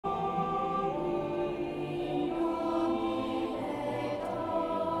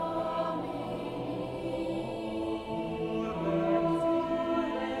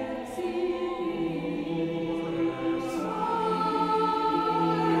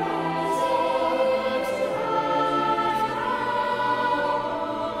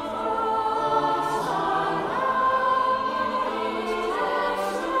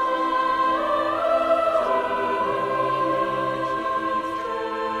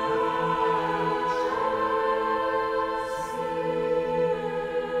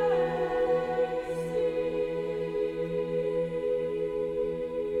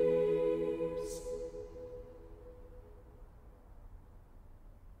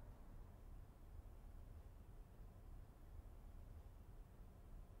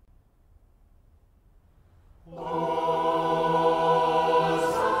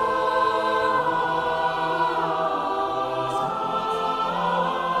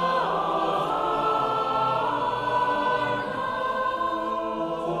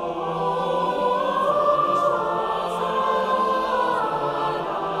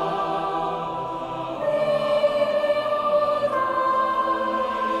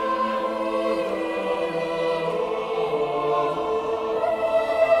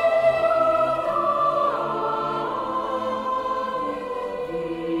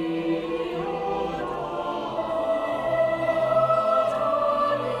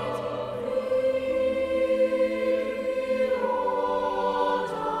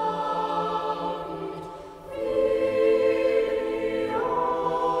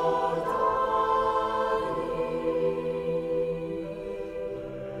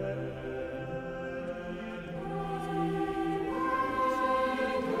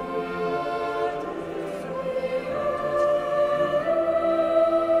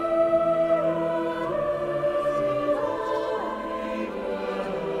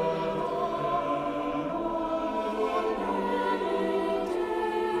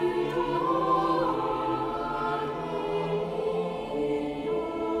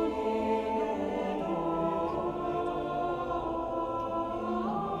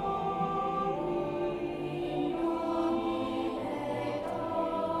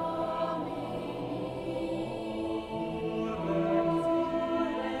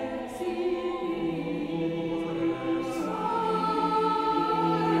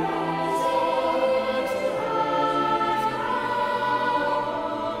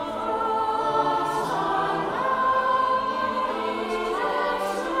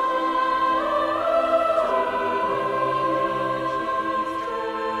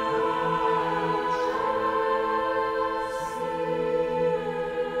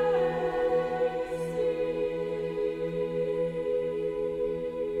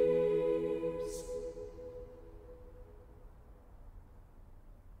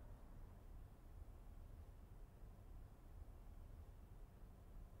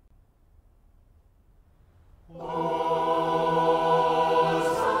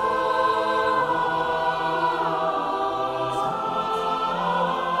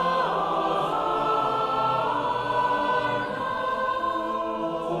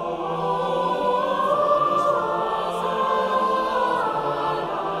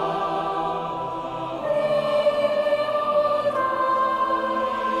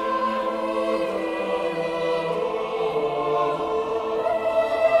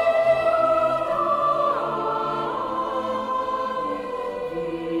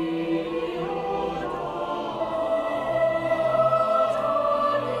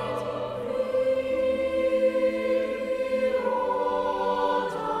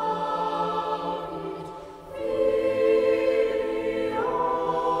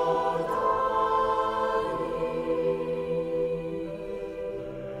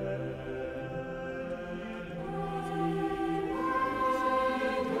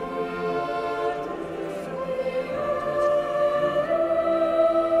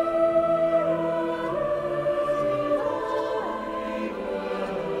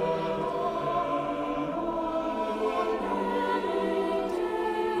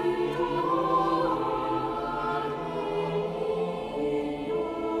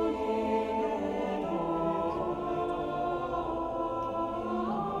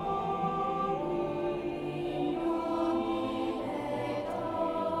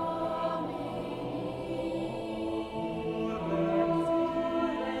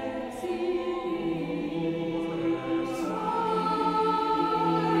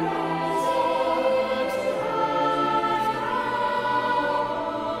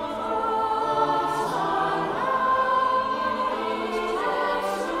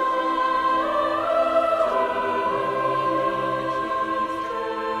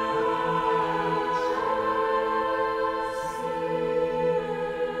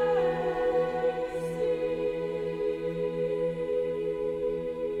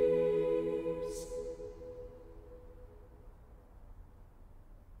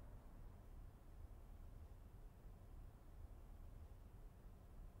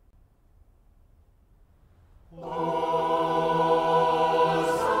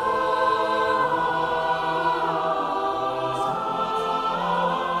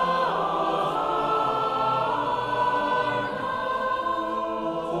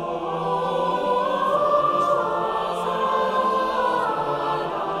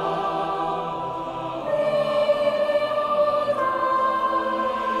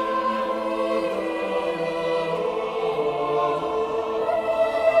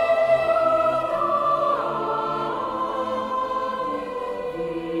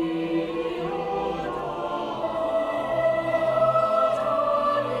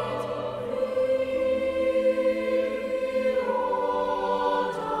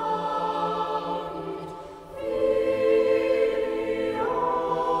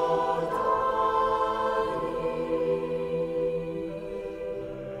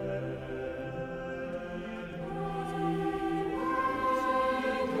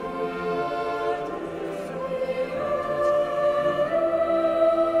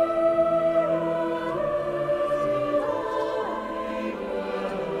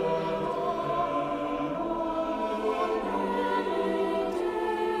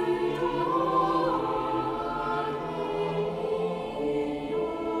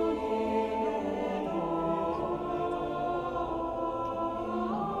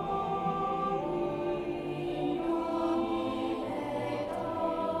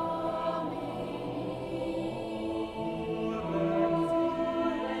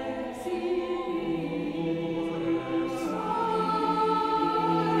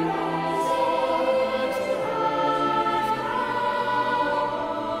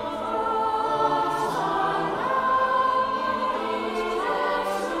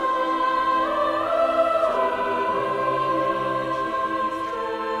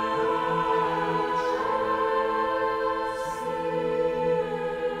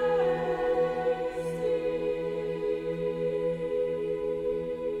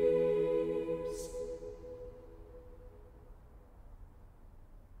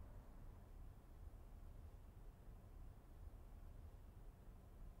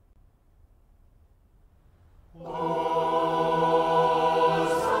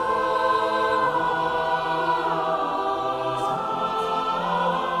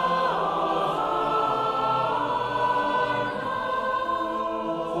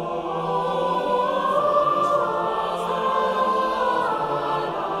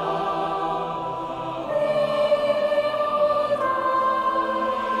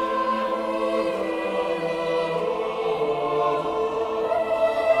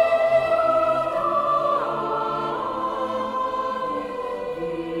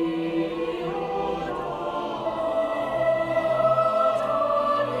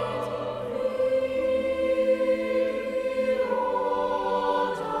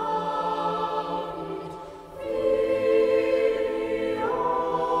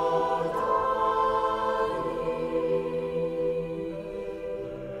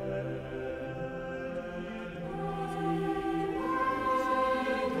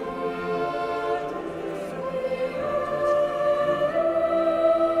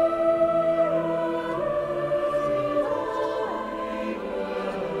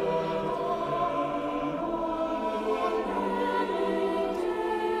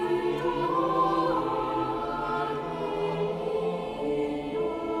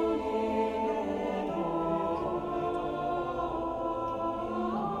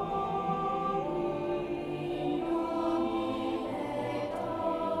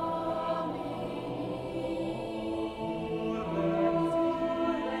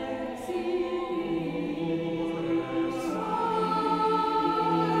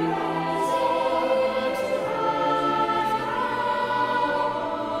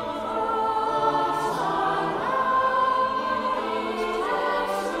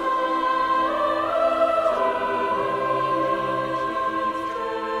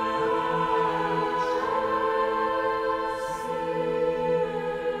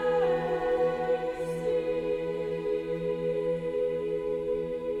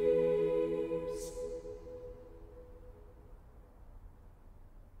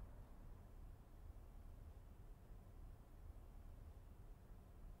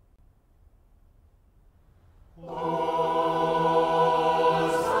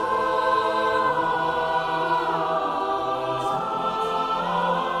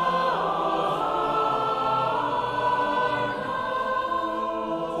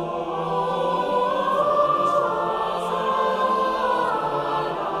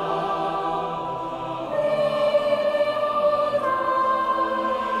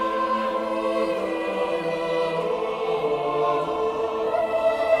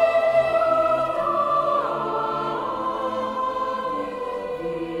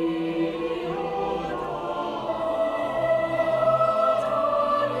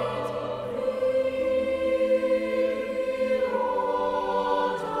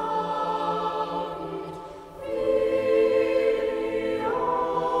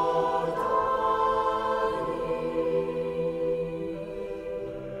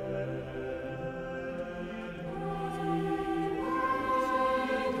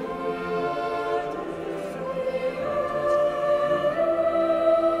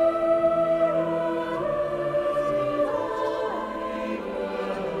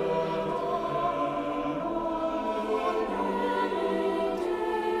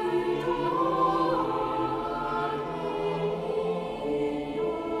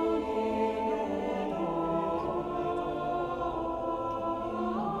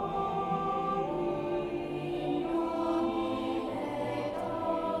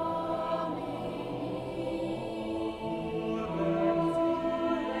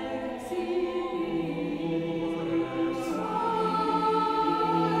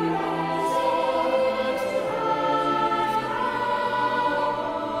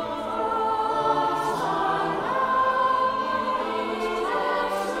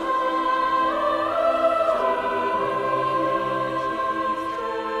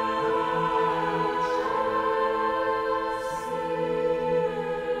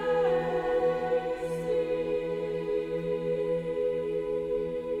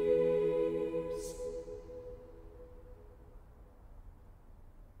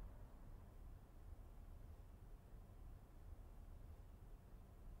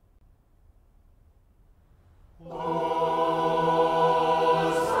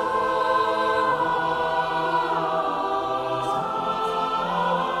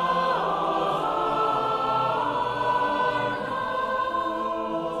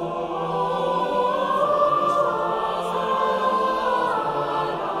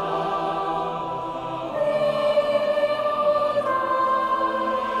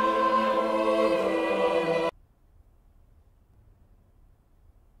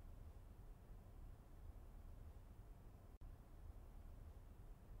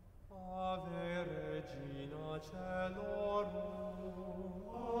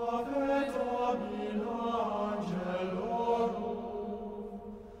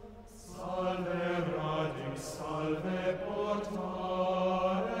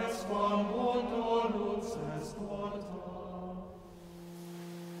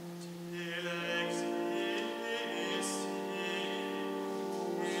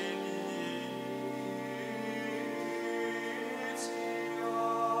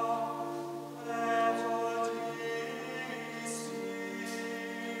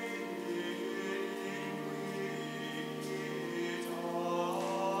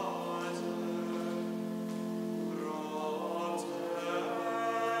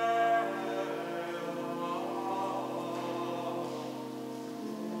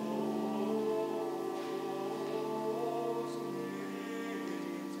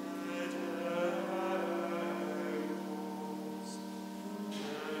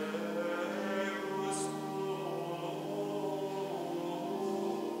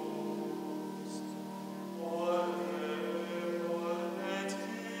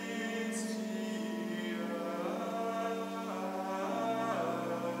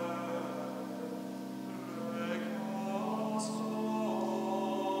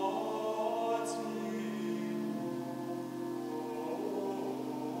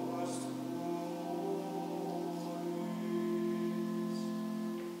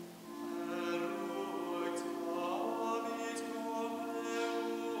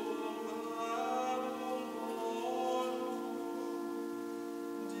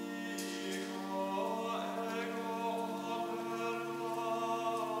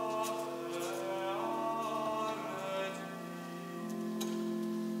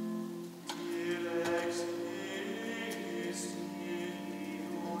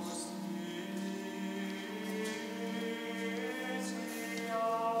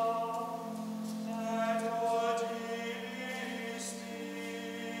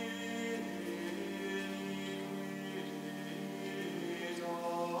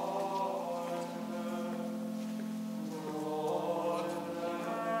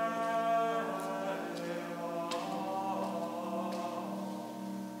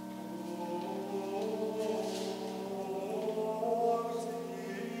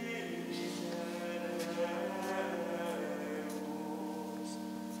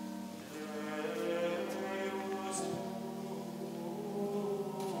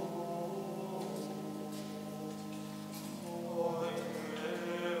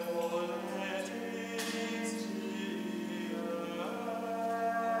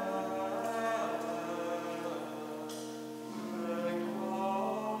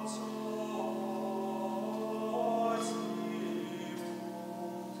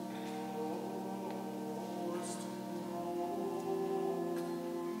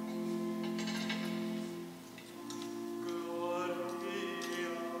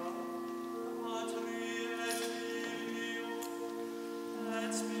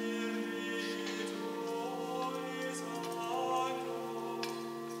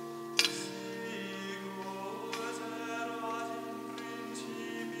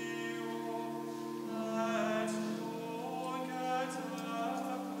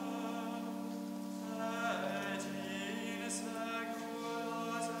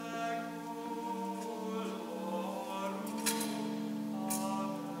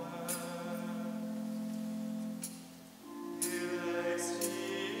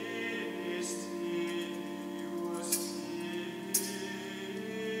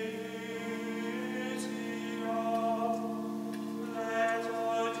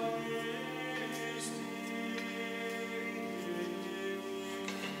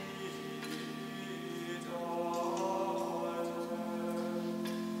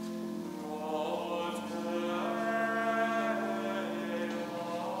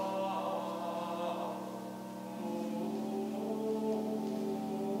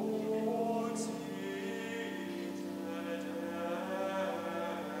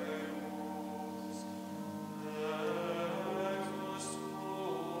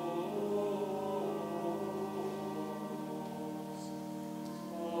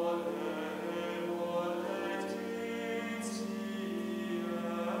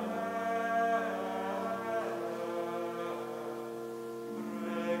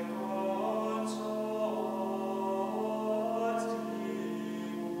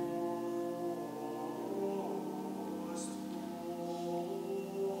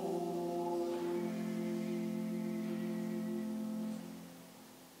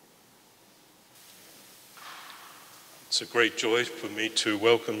It's a great joy for me to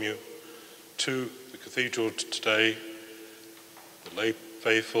welcome you to the cathedral today, the lay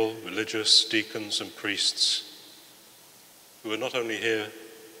faithful, religious, deacons and priests who are not only here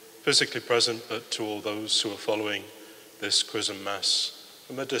physically present, but to all those who are following this Chrism Mass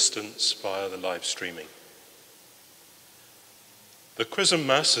from a distance via the live streaming. The Chrism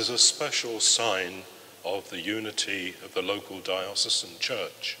Mass is a special sign of the unity of the local diocesan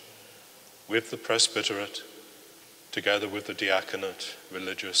church with the presbyterate, together with the diaconate,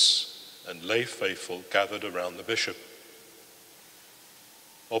 religious and lay faithful gathered around the bishop.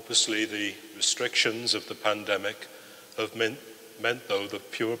 Obviously, the restrictions of the pandemic have meant though that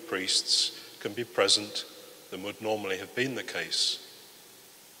fewer priests can be present than would normally have been the case.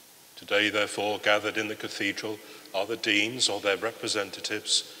 Today, therefore, gathered in the cathedral are the deans or their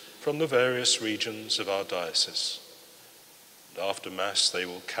representatives from the various regions of our diocese. And after Mass, they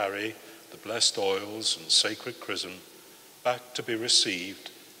will carry the blessed oils and sacred chrism back to be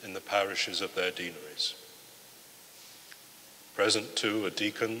received in the parishes of their deaneries. Present too are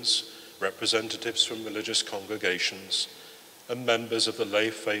deacons, representatives from religious congregations, and members of the lay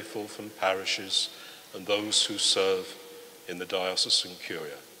faithful from parishes and those who serve in the diocesan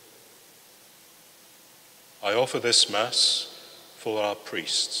curia. I offer this Mass for our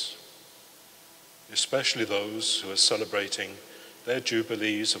priests, especially those who are celebrating their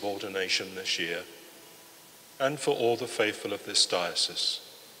jubilees of ordination this year, and for all the faithful of this diocese,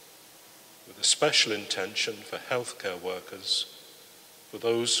 with a special intention for healthcare workers, for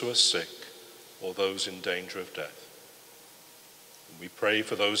those who are sick or those in danger of death. And we pray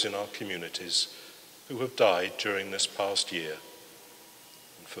for those in our communities who have died during this past year,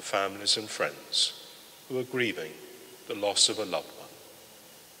 and for families and friends who are grieving the loss of a loved one.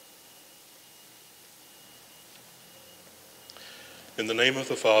 In the name of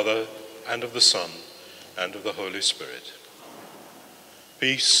the Father, and of the Son, and of the Holy Spirit.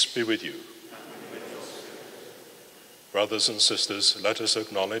 Peace be with you. Brothers and sisters, let us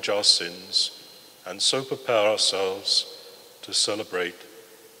acknowledge our sins and so prepare ourselves to celebrate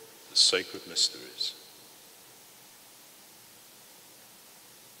the sacred mysteries.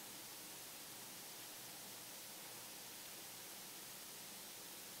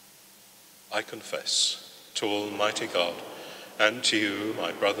 I confess to Almighty God and to you,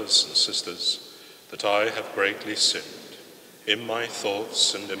 my brothers and sisters, that I have greatly sinned in my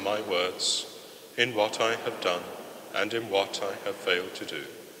thoughts and in my words, in what I have done and in what I have failed to do,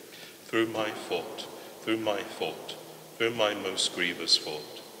 through my fault, through my most grievous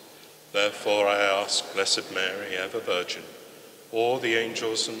fault. Therefore I ask Blessed Mary, ever Virgin, all the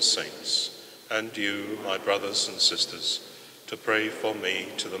angels and saints, and you, my brothers and sisters, to pray for me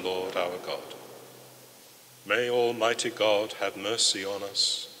to the Lord our God. May Almighty God have mercy on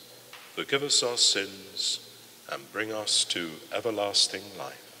us, forgive us our sins, and bring us to everlasting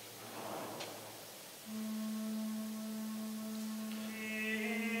life.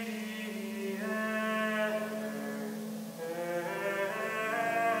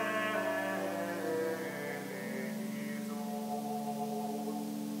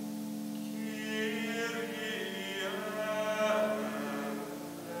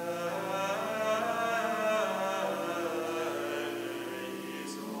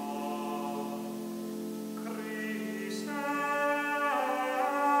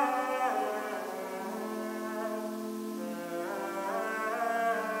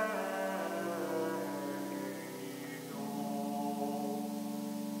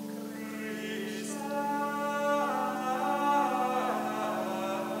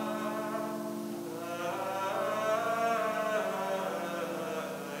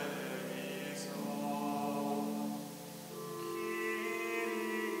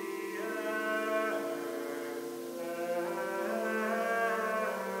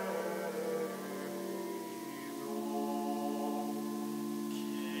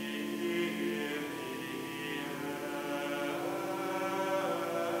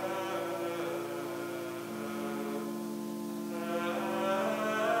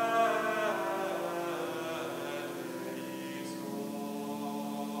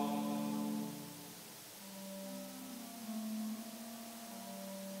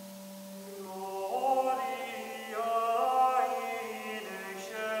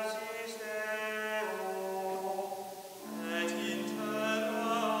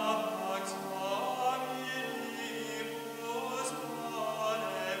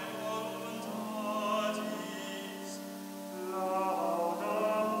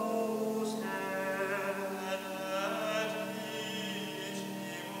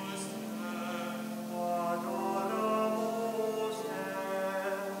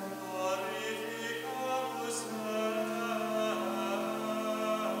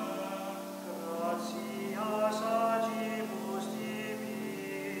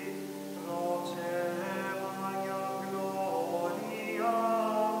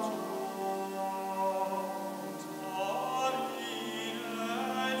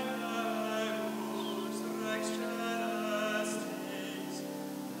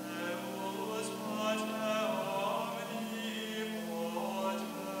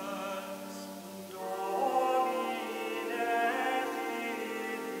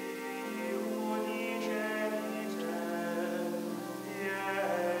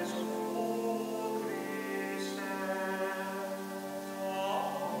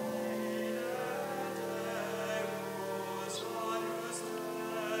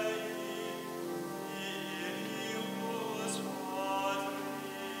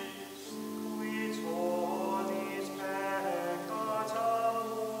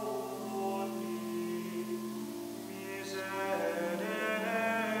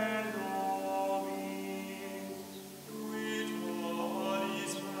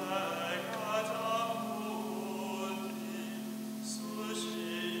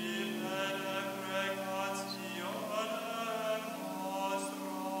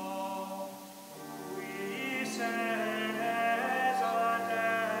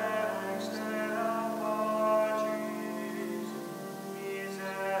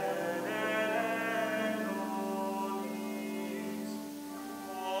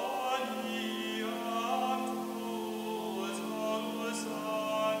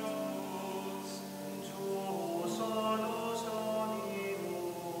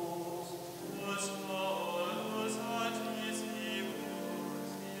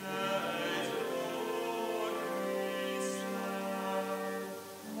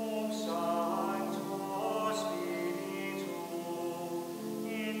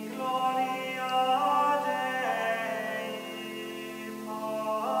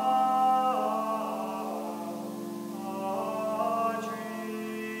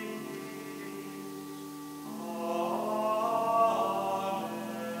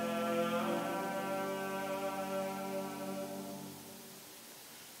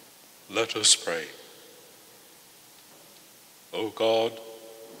 Let us pray. O God,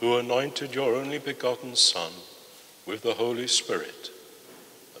 who anointed your only begotten Son with the Holy Spirit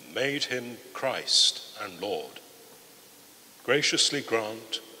and made him Christ and Lord, graciously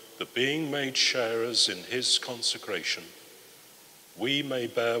grant that being made sharers in his consecration, we may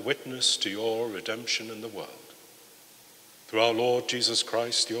bear witness to your redemption in the world. Through our Lord Jesus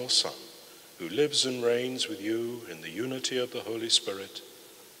Christ, your Son, who lives and reigns with you in the unity of the Holy Spirit,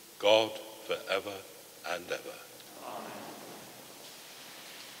 God, forever and ever. Amen.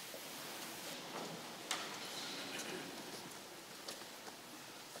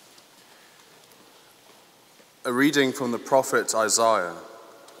 A reading from the prophet Isaiah.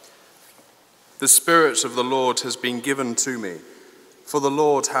 The Spirit of the Lord has been given to me, for the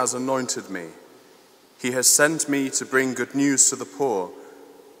Lord has anointed me. He has sent me to bring good news to the poor,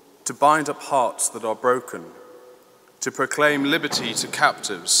 to bind up hearts that are broken, to proclaim liberty to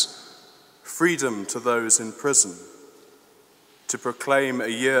captives, freedom to those in prison, to proclaim a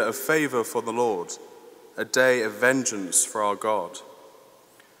year of favor for the Lord, a day of vengeance for our God,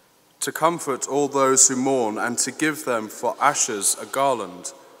 to comfort all those who mourn and to give them for ashes a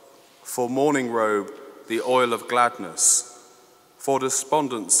garland, for mourning robe the oil of gladness, for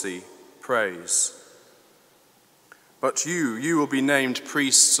despondency praise. But you will be named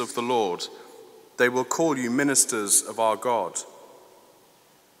priests of the Lord. They will call you ministers of our God.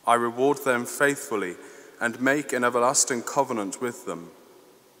 I reward them faithfully and make an everlasting covenant with them.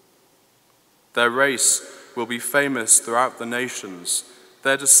 Their race will be famous throughout the nations,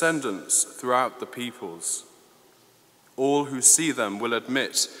 their descendants throughout the peoples. All who see them will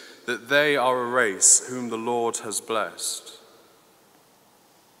admit that they are a race whom the Lord has blessed.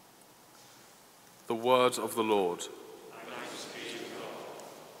 The word of the Lord.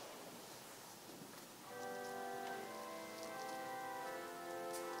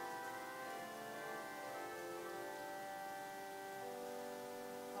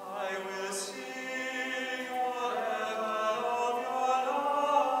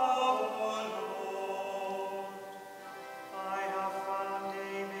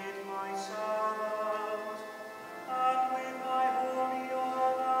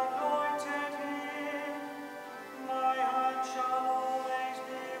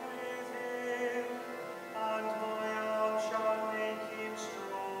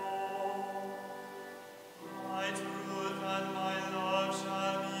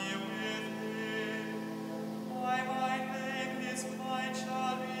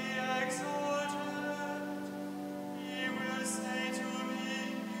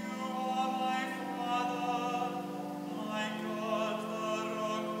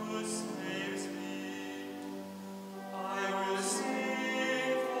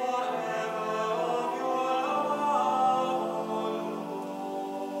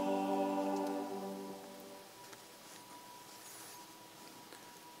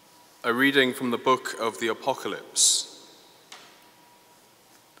 A reading from the book of the Apocalypse.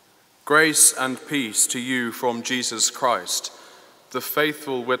 Grace and peace to you from Jesus Christ, the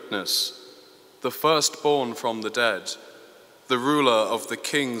faithful witness, the firstborn from the dead, the ruler of the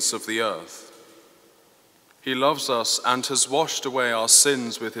kings of the earth. He loves us and has washed away our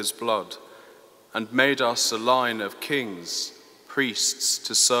sins with his blood, and made us a line of kings, priests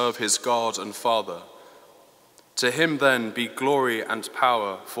to serve his God and Father. To him then be glory and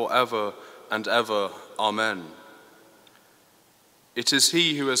power forever and ever. Amen. It is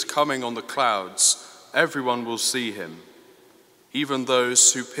he who is coming on the clouds. Everyone will see him, even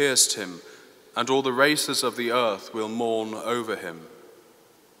those who pierced him, and all the races of the earth will mourn over him.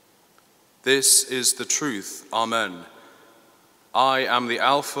 This is the truth. Amen. I am the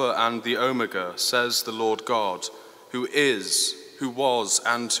Alpha and the Omega, says the Lord God, who is, who was,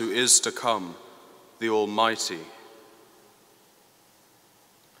 and who is to come, the Almighty.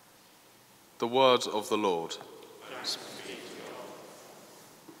 The word of the Lord.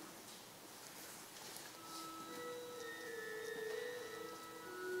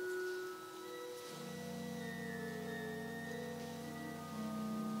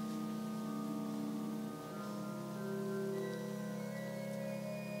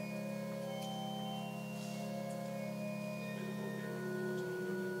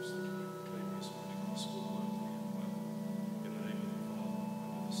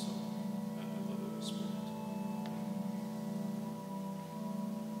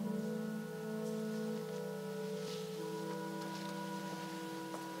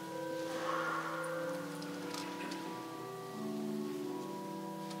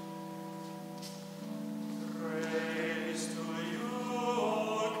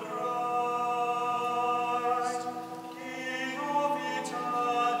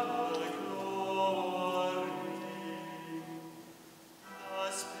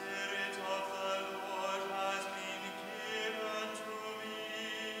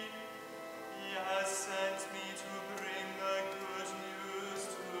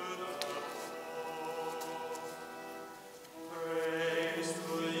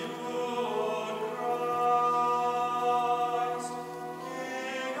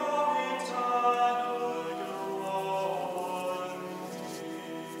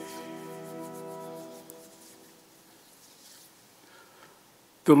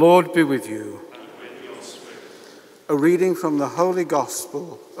 The Lord be with you. And with your spirit. A reading from the Holy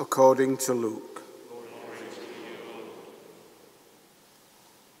Gospel according to Luke. Glory to you, Lord.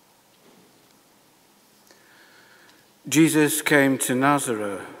 Jesus came to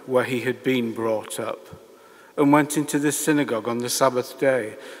Nazareth, where he had been brought up, and went into the synagogue on the Sabbath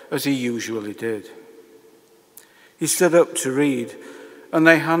day, as he usually did. He stood up to read, and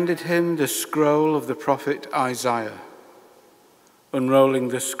they handed him the scroll of the prophet Isaiah. Unrolling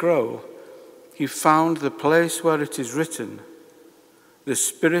the scroll, he found the place where it is written, "The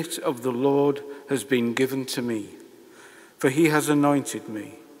Spirit of the Lord has been given to me, for he has anointed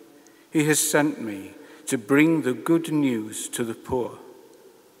me. He has sent me to bring the good news to the poor,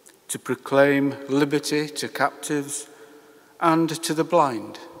 to proclaim liberty to captives, and to the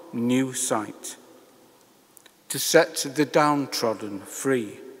blind new sight, to set the downtrodden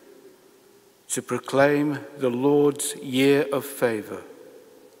free, to proclaim the Lord's year of favor."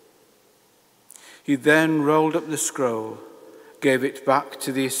 He then rolled up the scroll, gave it back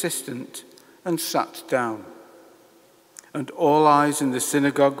to the assistant, and sat down. And all eyes in the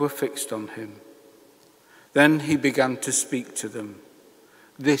synagogue were fixed on him. Then he began to speak to them.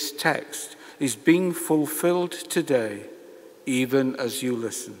 "This text is being fulfilled today, even as you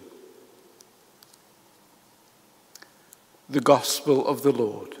listen." The Gospel of the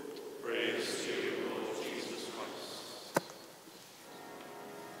Lord. Praise to you, Lord Jesus Christ.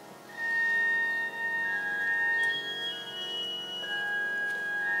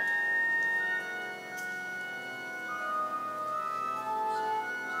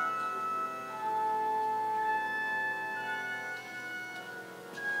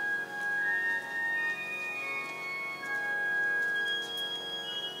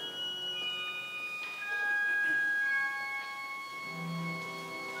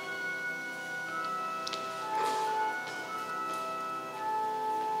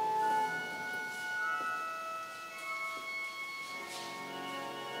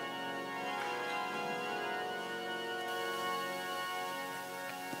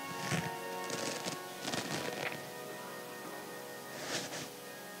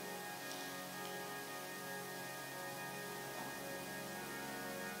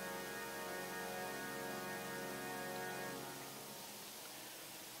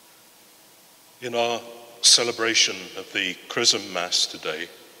 In our celebration of the Chrism Mass today,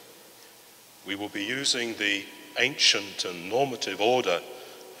 we will be using the ancient and normative order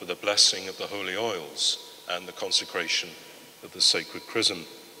for the blessing of the holy oils and the consecration of the sacred chrism.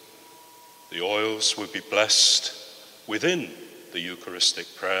 The oils will be blessed within the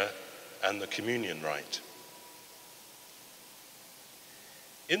Eucharistic prayer and the communion rite.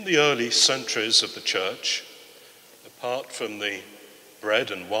 In the early centuries of the Church, apart from the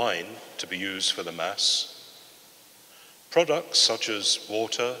bread and wine to be used for the Mass, products such as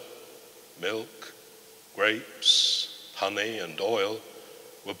water, milk, grapes, honey, and oil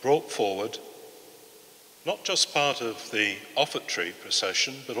were brought forward, not just part of the offertory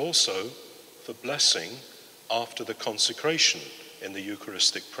procession, but also for blessing after the consecration in the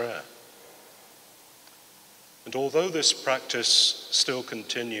Eucharistic prayer. And although this practice still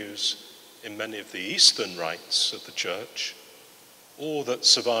continues in many of the Eastern rites of the Church, all that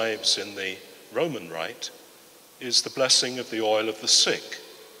survives in the Roman rite is the blessing of the oil of the sick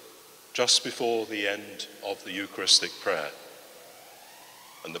just before the end of the Eucharistic prayer,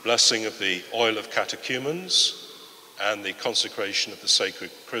 and the blessing of the oil of catechumens and the consecration of the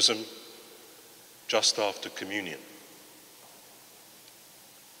sacred chrism just after communion.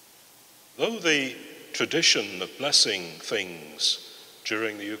 Though the tradition of blessing things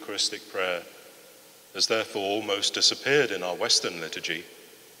during the Eucharistic prayer has therefore almost disappeared in our Western liturgy,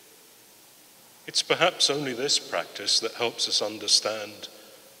 it's perhaps only this practice that helps us understand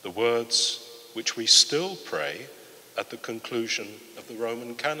the words which we still pray at the conclusion of the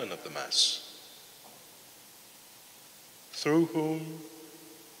Roman canon of the Mass. Through whom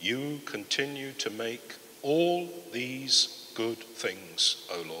you continue to make all these good things,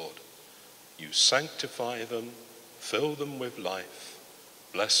 O Lord. You sanctify them, fill them with life,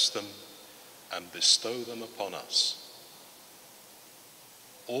 bless them, and bestow them upon us.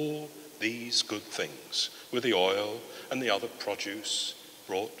 All these good things with the oil and the other produce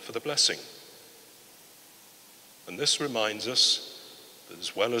brought for the blessing. And this reminds us that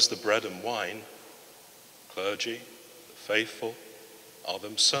as well as the bread and wine, clergy, the faithful, are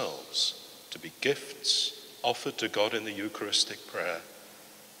themselves to be gifts offered to God in the Eucharistic prayer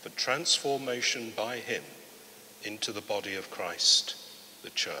for transformation by him into the body of Christ,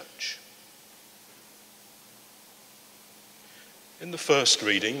 the Church. In the first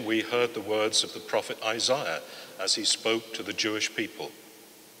reading, we heard the words of the prophet Isaiah as he spoke to the Jewish people.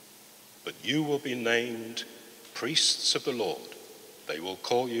 but you will be named priests of the Lord. They will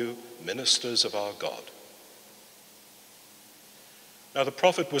call you ministers of our God. Now the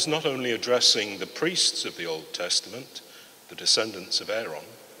prophet was not only addressing the priests of the Old Testament, the descendants of Aaron,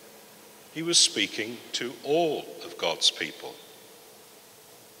 he was speaking to all of God's people.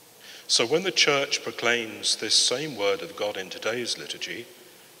 So when the church proclaims this same word of God in today's liturgy,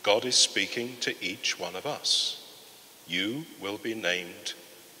 God is speaking to each one of us. You will be named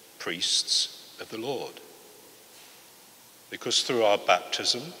priests of the Lord. Because through our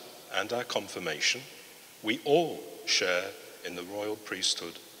baptism and our confirmation, we all share in the royal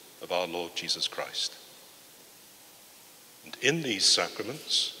priesthood of our Lord Jesus Christ. And in these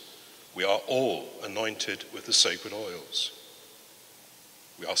sacraments, we are all anointed with the sacred oils.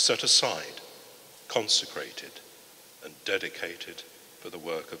 We are set aside, consecrated, and dedicated for the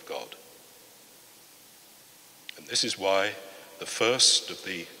work of God. And this is why the first of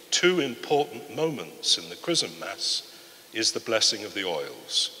the two important moments in the Chrism Mass is the blessing of the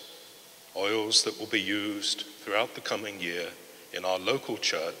oils. Oils that will be used throughout the coming year in our local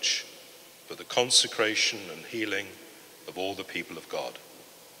church for the consecration and healing of all the people of God.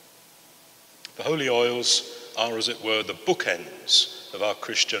 The holy oils are, as it were, the bookends of our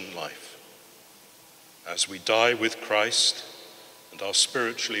Christian life. As we die with Christ and are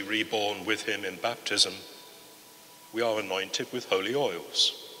spiritually reborn with him in baptism, we are anointed with holy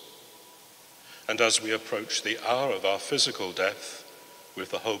oils. And as we approach the hour of our physical death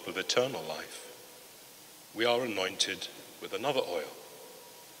with the hope of eternal life, we are anointed with another oil.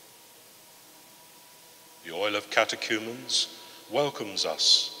 The oil of catechumens welcomes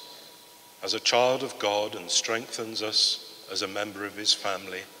us as a child of God and strengthens us as a member of his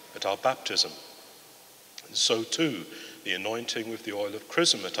family at our baptism. And so too, the anointing with the oil of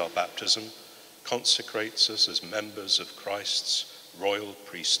chrism at our baptism consecrates us as members of Christ's royal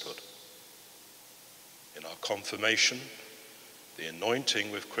priesthood. In our confirmation, the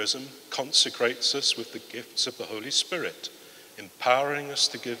anointing with chrism consecrates us with the gifts of the Holy Spirit, empowering us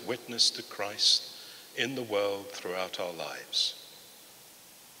to give witness to Christ in the world throughout our lives.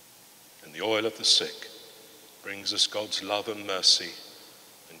 And the oil of the sick brings us God's love and mercy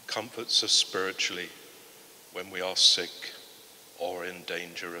and comforts us spiritually when we are sick or in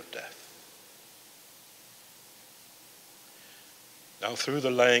danger of death. Now, through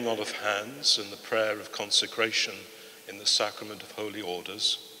the laying on of hands and the prayer of consecration in the sacrament of holy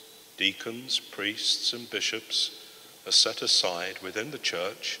orders, deacons, priests, and bishops are set aside within the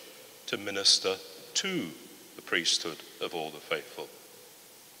church to minister to the priesthood of all the faithful.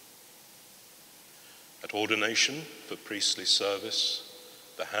 At ordination for priestly service,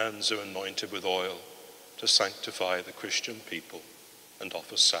 the hands are anointed with oil to sanctify the Christian people and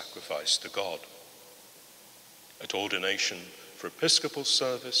offer sacrifice to God. At ordination for episcopal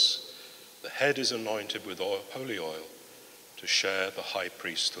service, the head is anointed with oil, holy oil to share the high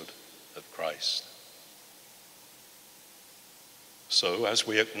priesthood of Christ. So, as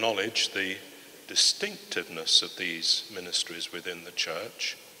we acknowledge the distinctiveness of these ministries within the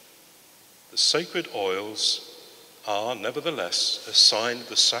church, the sacred oils are nevertheless a sign of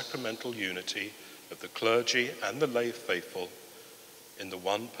the sacramental unity of the clergy and the lay faithful in the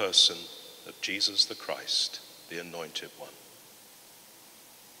one person of Jesus the Christ, the Anointed One.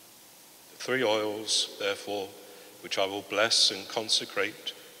 The three oils, therefore, which I will bless and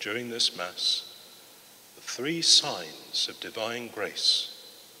consecrate during this Mass, the three signs of divine grace,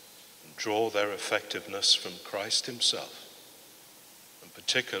 and draw their effectiveness from Christ himself, and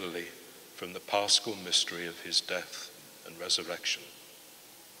particularly from the paschal mystery of his death and resurrection.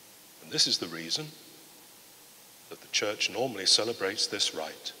 And this is the reason that the Church normally celebrates this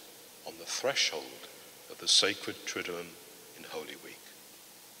rite on the threshold of the sacred Triduum in Holy Week.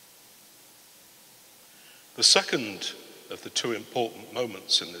 The second of the two important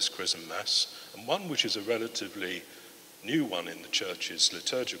moments in this Chrism Mass, and one which is a relatively new one in the Church's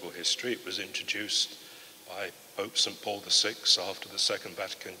liturgical history, it was introduced by Pope St. Paul VI after the Second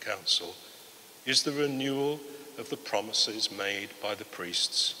Vatican Council, is the renewal of the promises made by the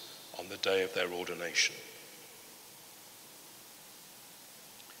priests on the day of their ordination.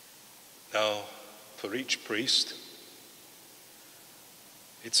 Now, for each priest,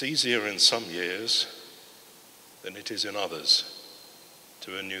 it's easier in some years than it is in others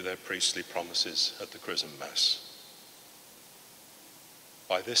to renew their priestly promises at the Chrism Mass.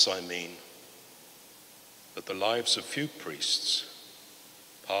 By this I mean that the lives of few priests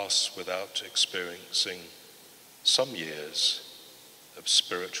pass without experiencing some years of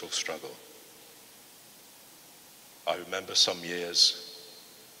spiritual struggle. I remember some years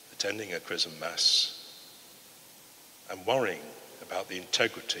attending a Chrism Mass and worrying about the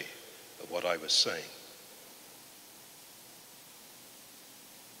integrity at what I was saying.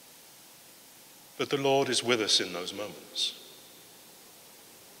 But the Lord is with us in those moments.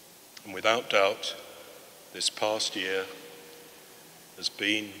 And without doubt, this past year has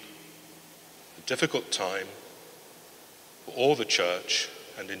been a difficult time for all the church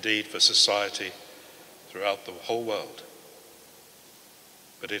and indeed for society throughout the whole world.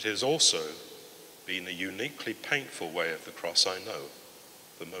 But it has also been a uniquely painful way of the cross, I know,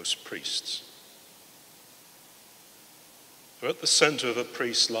 for most priests. For at the center of a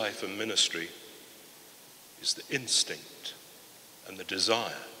priest's life and ministry is the instinct and the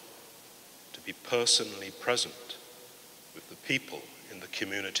desire to be personally present with the people in the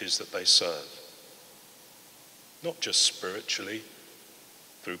communities that they serve. Not just spiritually,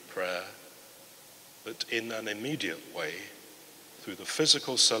 through prayer, but in an immediate way, through the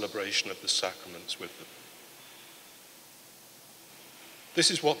physical celebration of the sacraments with them. This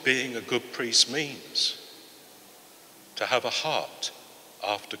is what being a good priest means, to have a heart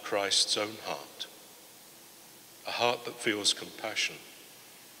after Christ's own heart, a heart that feels compassion,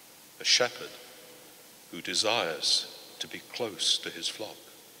 a shepherd who desires to be close to his flock.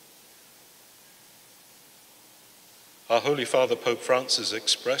 Our Holy Father, Pope Francis,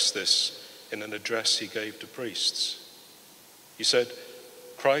 expressed this in an address he gave to priests. He said,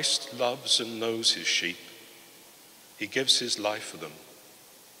 "Christ loves and knows his sheep. He gives his life for them,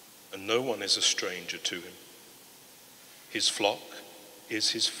 and no one is a stranger to him. His flock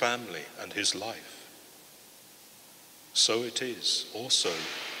is his family and his life. So it is also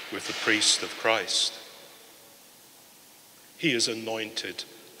with the priest of Christ. He is anointed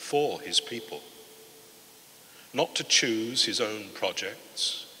for his people, not to choose his own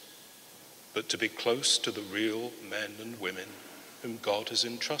projects, but to be close to the real men and women whom God has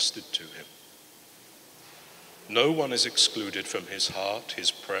entrusted to him. No one is excluded from his heart,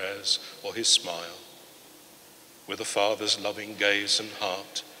 his prayers, or his smile. With a father's loving gaze and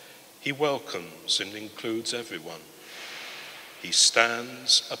heart, he welcomes and includes everyone. He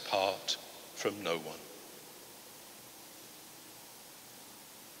stands apart from no one."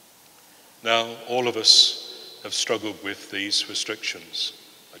 Now, all of us have struggled with these restrictions.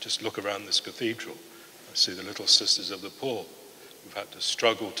 I just look around this cathedral. I see the little sisters of the poor who've had to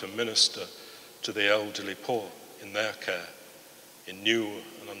struggle to minister to the elderly poor in their care in new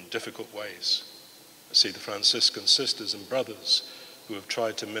and difficult ways. I see the Franciscan sisters and brothers who have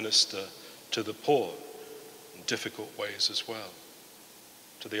tried to minister to the poor in difficult ways as well.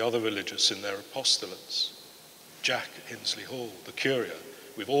 To the other religious in their apostolates, Jack at Hinsley Hall, the Curia,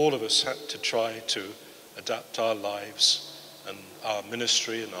 we've all of us had to try to adapt our lives and our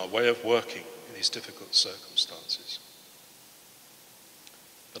ministry and our way of working in these difficult circumstances.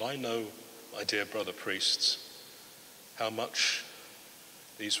 But I know, my dear brother priests, how much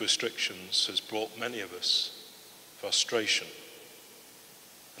these restrictions has brought many of us frustration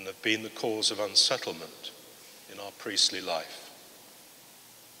and have been the cause of unsettlement in our priestly life,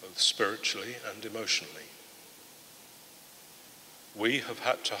 both spiritually and emotionally. We have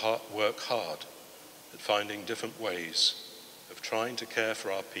had to work hard at finding different ways of trying to care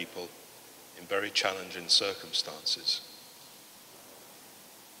for our people in very challenging circumstances.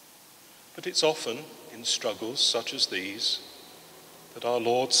 But it's often in struggles such as these that our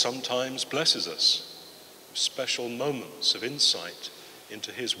Lord sometimes blesses us with special moments of insight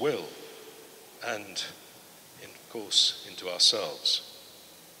into his will and, of course, into ourselves.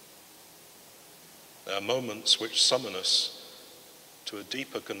 There are moments which summon us to a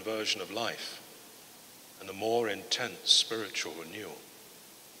deeper conversion of life and a more intense spiritual renewal.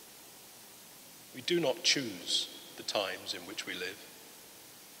 We do not choose the times in which we live,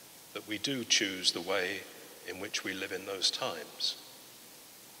 but we do choose the way in which we live in those times.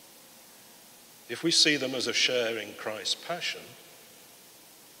 If we see them as a share in Christ's passion,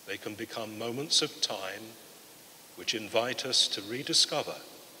 they can become moments of time which invite us to rediscover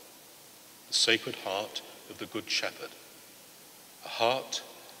the Sacred Heart of the Good Shepherd, a heart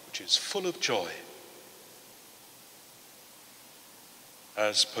which is full of joy.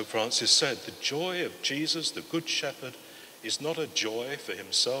 As Pope Francis said, the joy of Jesus, the Good Shepherd, is not a joy for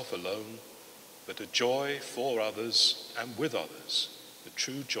himself alone, but a joy for others and with others, the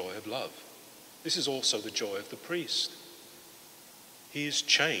true joy of love. This is also the joy of the priest. He is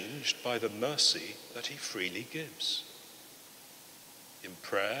changed by the mercy that he freely gives. In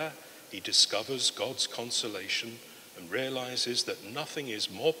prayer, he discovers God's consolation and realizes that nothing is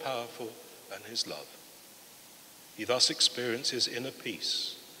more powerful than his love. He thus experiences inner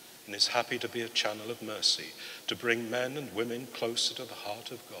peace and is happy to be a channel of mercy, to bring men and women closer to the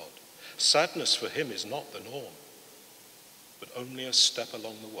heart of God. Sadness for him is not the norm, but only a step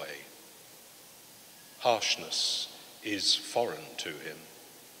along the way. Harshness is foreign to him,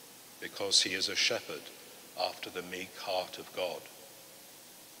 because he is a shepherd after the meek heart of God.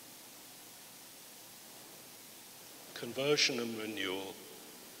 Conversion and renewal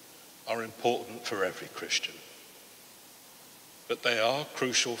are important for every Christian, but they are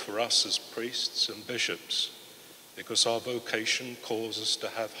crucial for us as priests and bishops, because our vocation calls us to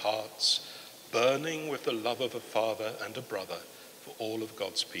have hearts burning with the love of a father and a brother for all of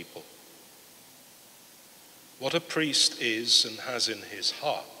God's people. What a priest is and has in his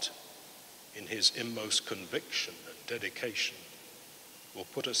heart, in his inmost conviction and dedication, will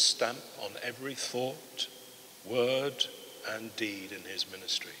put a stamp on every thought, word, and deed in his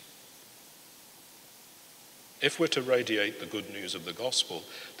ministry. If we're to radiate the good news of the gospel,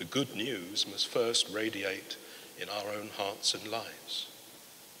 the good news must first radiate in our own hearts and lives.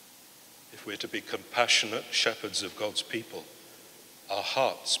 If we're to be compassionate shepherds of God's people, our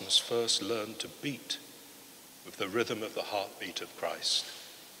hearts must first learn to beat with the rhythm of the heartbeat of Christ,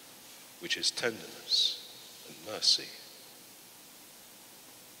 which is tenderness and mercy.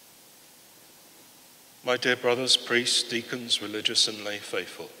 My dear brothers, priests, deacons, religious and lay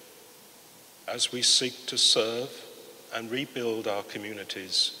faithful, as we seek to serve and rebuild our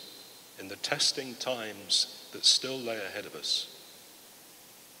communities in the testing times that still lay ahead of us,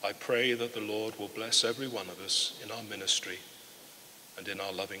 I pray that the Lord will bless every one of us in our ministry and in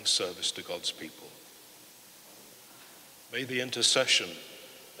our loving service to God's people. May the intercession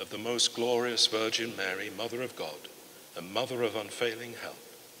of the most glorious Virgin Mary, Mother of God and Mother of unfailing help,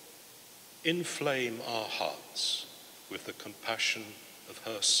 inflame our hearts with the compassion of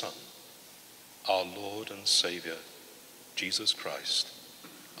her Son, our Lord and Saviour, Jesus Christ.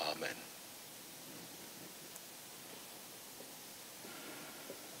 Amen.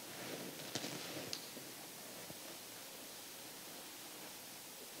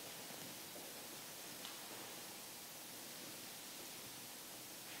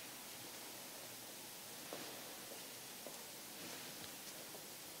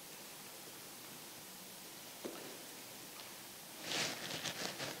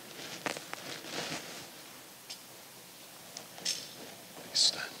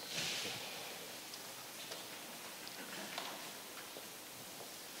 Stand.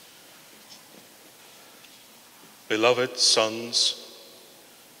 Beloved sons,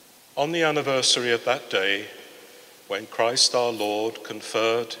 on the anniversary of that day when Christ our Lord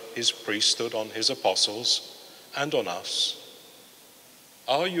conferred his priesthood on his apostles and on us,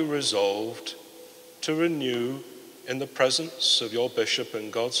 are you resolved to renew in the presence of your bishop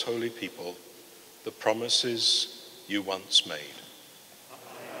and God's holy people the promises you once made?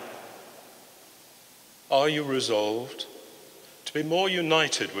 Are you resolved to be more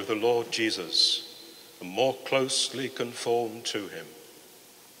united with the Lord Jesus and more closely conformed to him,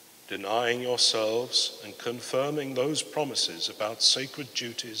 denying yourselves and confirming those promises about sacred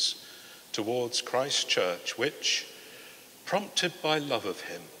duties towards Christ's church, which, prompted by love of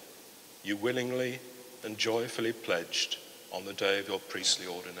him, you willingly and joyfully pledged on the day of your priestly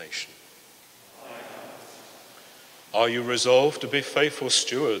ordination? Are you resolved to be faithful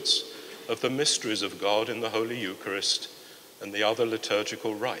stewards of the mysteries of God in the Holy Eucharist and the other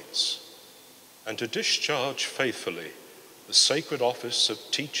liturgical rites, and to discharge faithfully the sacred office of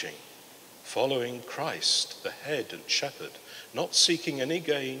teaching, following Christ, the head and shepherd, not seeking any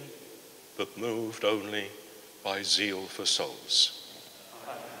gain, but moved only by zeal for souls?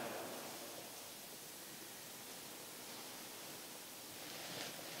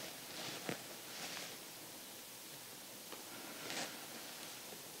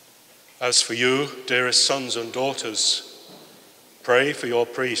 As for you, dearest sons and daughters, pray for your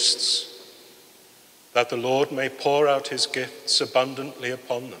priests, that the Lord may pour out his gifts abundantly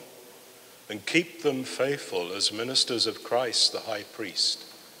upon them and keep them faithful as ministers of Christ, the high priest,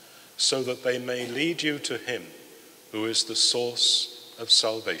 so that they may lead you to him who is the source of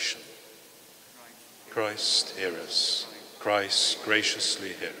salvation. Christ, hear us. Christ,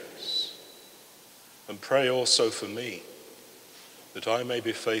 graciously hear us. And pray also for me, that I may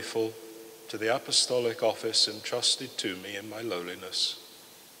be faithful to the apostolic office entrusted to me in my lowliness,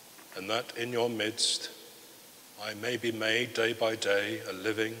 and that in your midst I may be made day by day a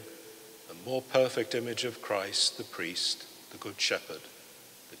living and more perfect image of Christ, the priest, the good shepherd,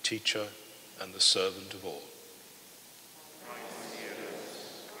 the teacher, and the servant of all.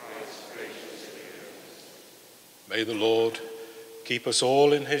 May the Lord keep us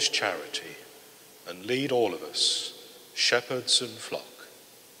all in his charity and lead all of us, shepherds and flock,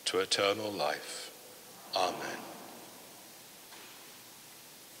 to eternal life. Amen.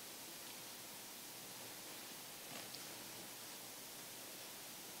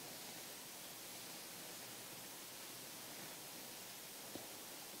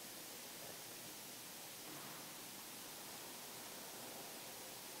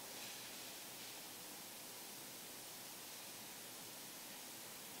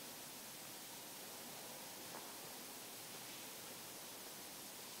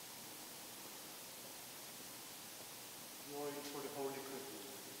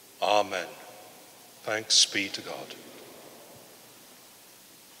 Amen. Thanks be to God.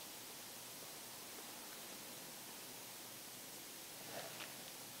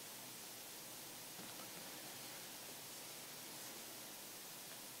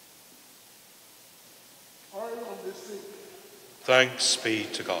 Thanks be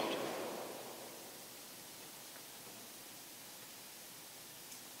to God.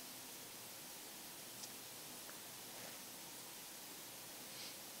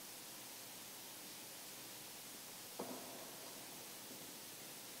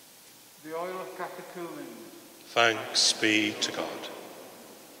 The oil of catechumen. Thanks be to God.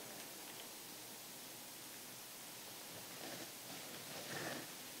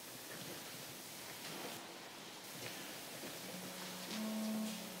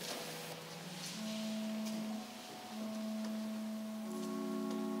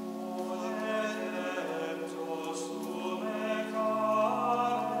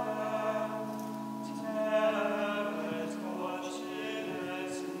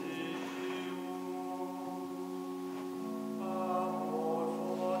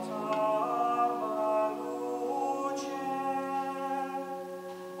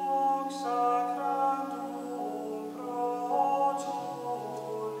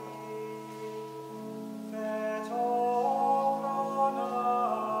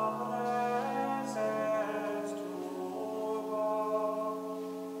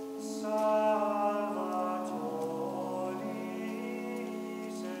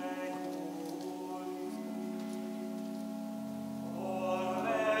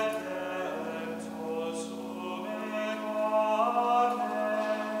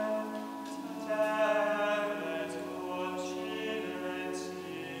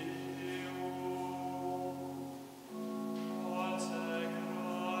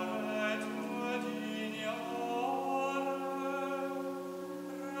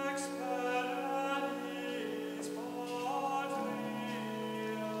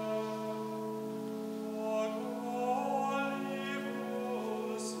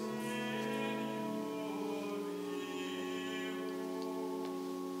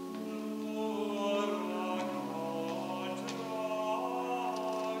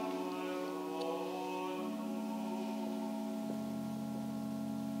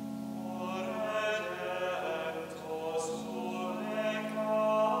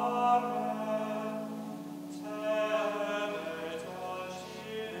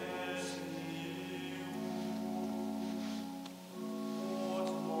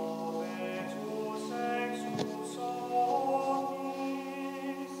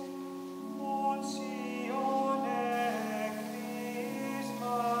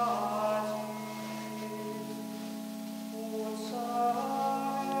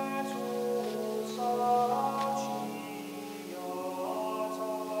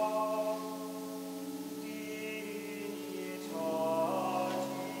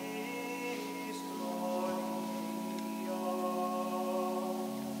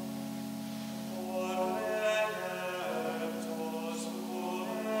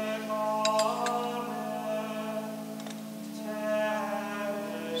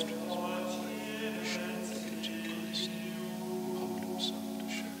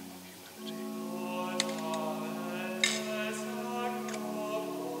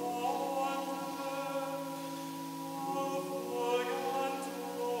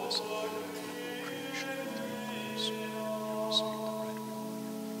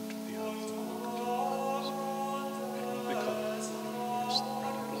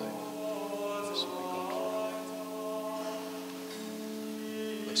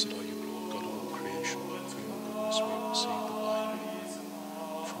 Blessed are you, Lord God of all creation, for your goodness we have received the vine,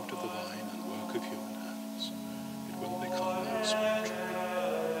 fruit of the vine and work of human hands. It will become our spiritual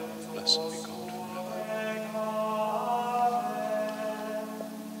food. Blessed be God forever.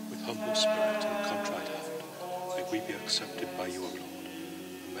 With humble spirit and contrite hand, may we be accepted by you, O Lord,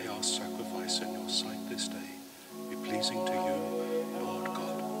 and may our sacrifice in your sight this day be pleasing to you, Lord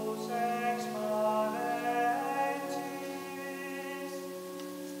God.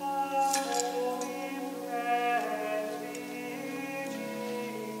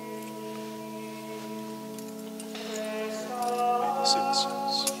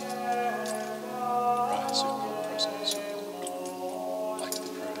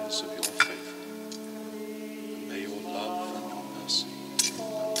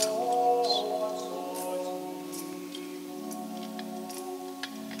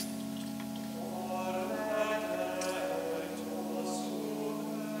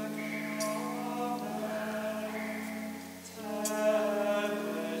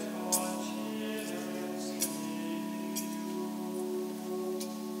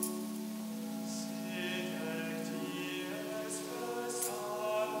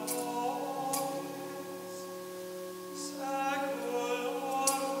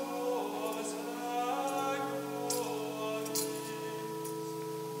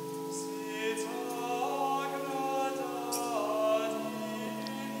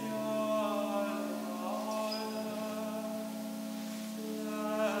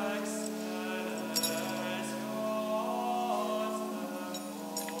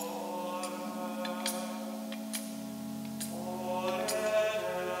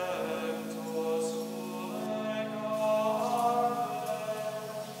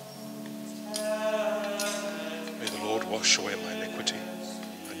 Wash away my iniquity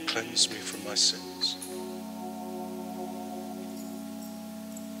and cleanse me from my sins.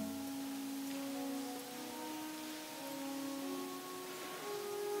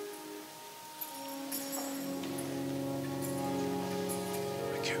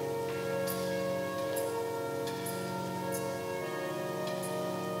 Thank you.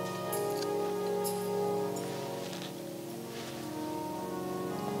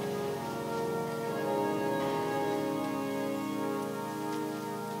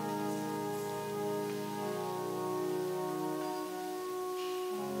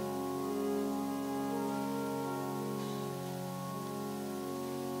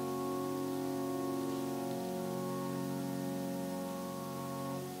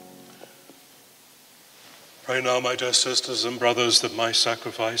 Pray now, my dear sisters and brothers, that my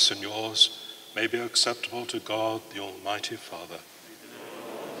sacrifice and yours may be acceptable to God, the Almighty Father.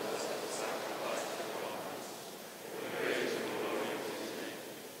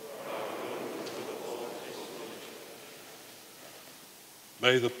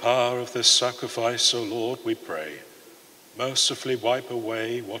 May the power of this sacrifice, O Lord, we pray, mercifully wipe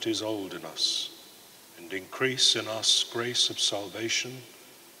away what is old in us and increase in us grace of salvation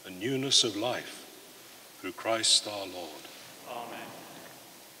and newness of life. Through Christ our Lord. Amen.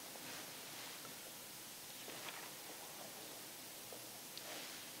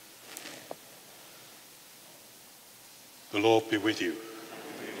 The Lord be with you.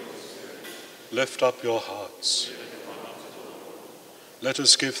 Lift up your hearts. Let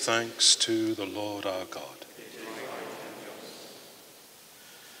us give thanks to the Lord our God.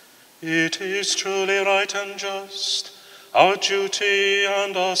 It is truly right and just, our duty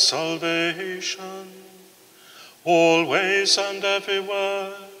and our salvation, always and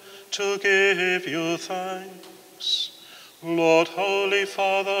everywhere to give you thanks, Lord, Holy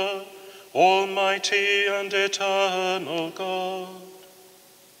Father, Almighty and eternal God.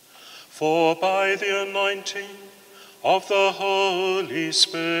 For by the anointing of the Holy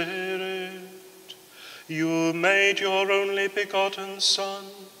Spirit, you made your only begotten Son,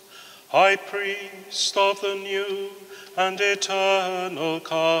 High Priest of the new and eternal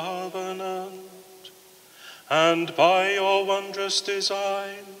covenant, and by your wondrous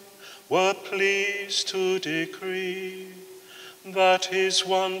design were pleased to decree that his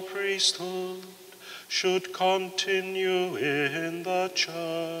one priesthood should continue in the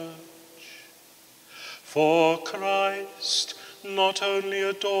church. For Christ not only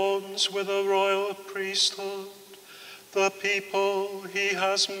adorns with a royal priesthood the people he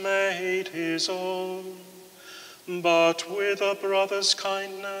has made his own, but with a brother's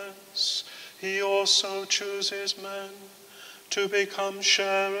kindness he also chooses men to become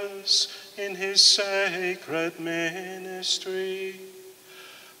sharers in his sacred ministry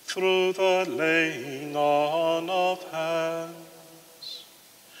through the laying on of hands.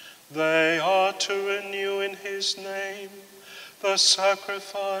 They are to renew in his name the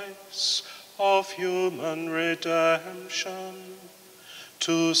sacrifice of human redemption,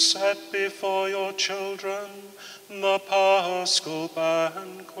 to set before your children the Paschal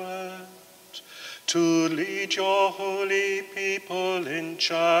banquet, to lead your holy people in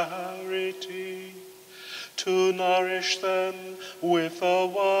charity, to nourish them with the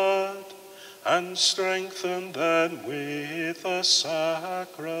word and strengthen them with the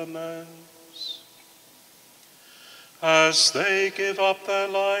sacraments. As they give up their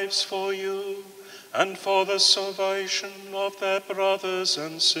lives for you and for the salvation of their brothers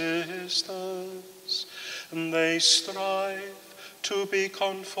and sisters, they strive to be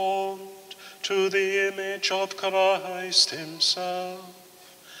conformed to the image of Christ himself,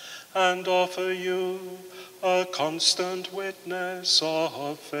 and offer you a constant witness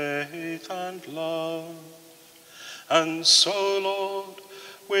of faith and love. And so, Lord,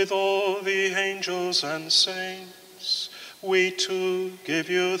 with all the angels and saints, we too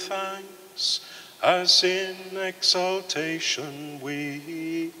give you thanks, as in exaltation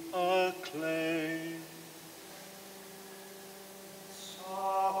we acclaim.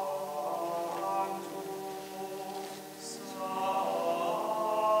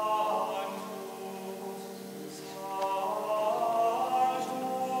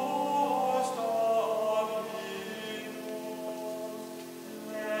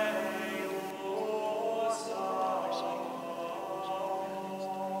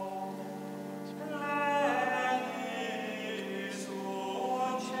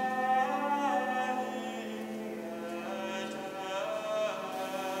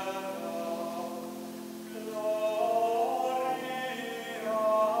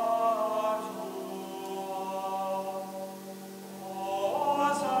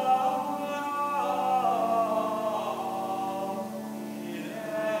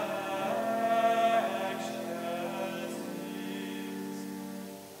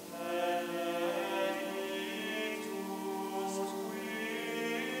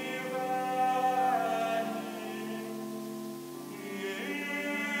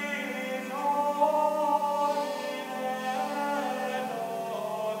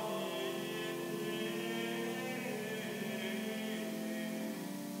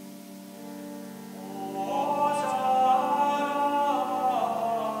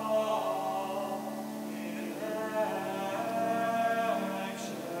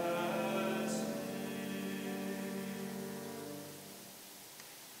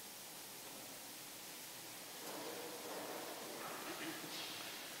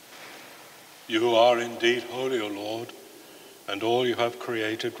 You are indeed holy, O Lord, and all you have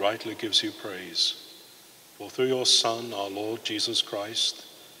created rightly gives you praise. For through your Son, our Lord Jesus Christ,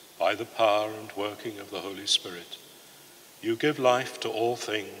 by the power and working of the Holy Spirit, you give life to all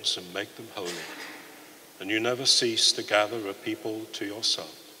things and make them holy, and you never cease to gather a people to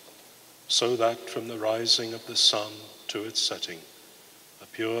yourself, so that from the rising of the sun to its setting, a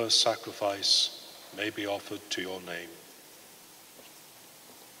pure sacrifice may be offered to your name.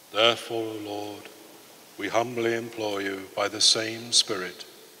 Therefore, O Lord, we humbly implore you, by the same Spirit,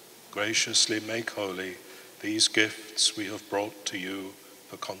 graciously make holy these gifts we have brought to you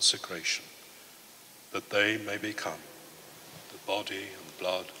for consecration, that they may become the body and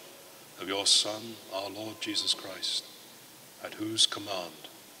blood of your Son, our Lord Jesus Christ, at whose command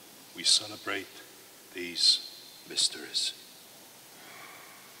we celebrate these mysteries.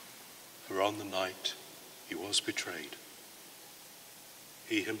 For on the night he was betrayed,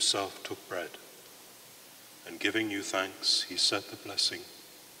 he himself took bread, and giving you thanks, he said the blessing,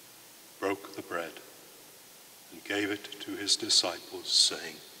 broke the bread, and gave it to his disciples,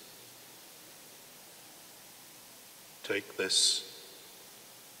 saying, "Take this,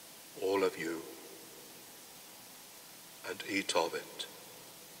 all of you, and eat of it.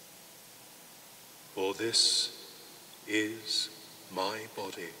 For this is my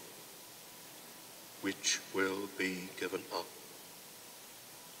body, which will be given up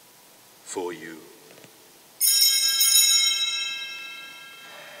for you."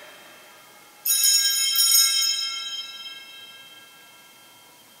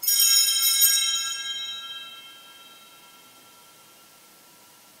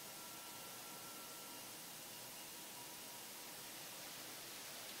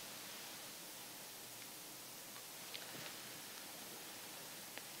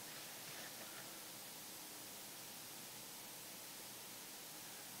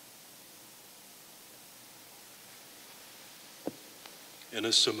 In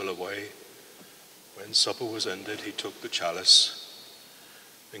a similar way, when supper was ended, he took the chalice,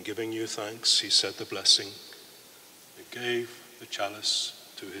 and giving you thanks, he said the blessing, and gave the chalice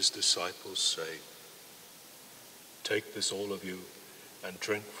to his disciples, saying, "Take this, all of you, and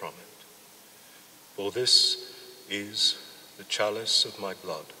drink from it. For this is the chalice of my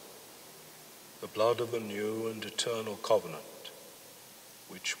blood, the blood of the new and eternal covenant,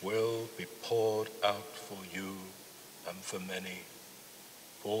 which will be poured out for you and for many,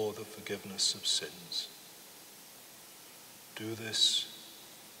 for the forgiveness of sins. Do this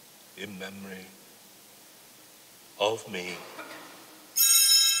in memory of me."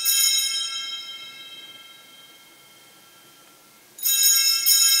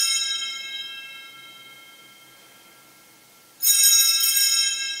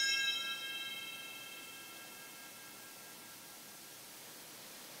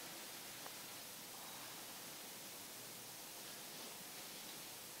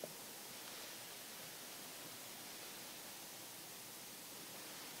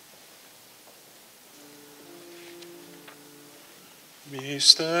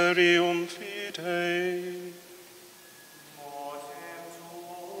 Mysterium Fidei.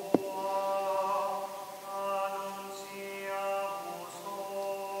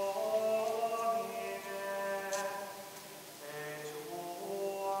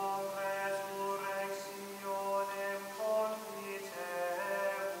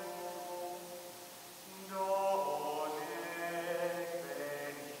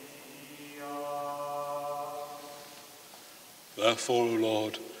 Therefore, O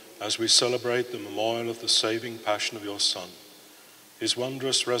Lord, as we celebrate the memorial of the saving passion of your Son, his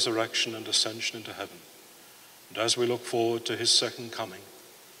wondrous resurrection and ascension into heaven, and as we look forward to his second coming,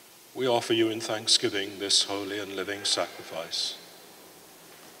 we offer you in thanksgiving this holy and living sacrifice.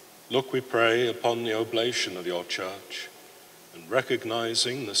 Look, we pray, upon the oblation of your church, and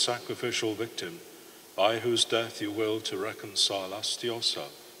recognizing the sacrificial victim by whose death you will to reconcile us to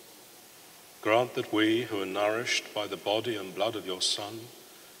yourself. Grant that we, who are nourished by the body and blood of your Son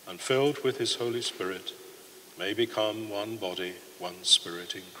and filled with his Holy Spirit, may become one body, one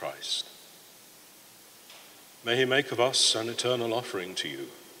spirit in Christ. May he make of us an eternal offering to you,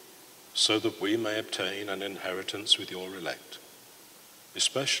 so that we may obtain an inheritance with your elect,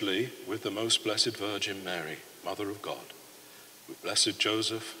 especially with the most blessed Virgin Mary, Mother of God, with blessed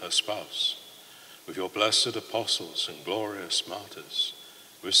Joseph, her spouse, with your blessed apostles and glorious martyrs,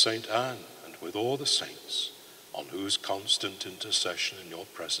 with Saint Anne, with all the saints, on whose constant intercession in your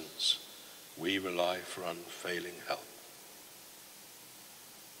presence we rely for unfailing help.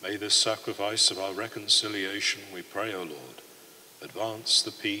 May this sacrifice of our reconciliation, we pray, O Lord, advance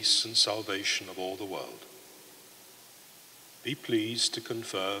the peace and salvation of all the world. Be pleased to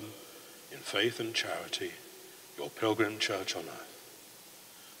confirm in faith and charity, your pilgrim church on earth,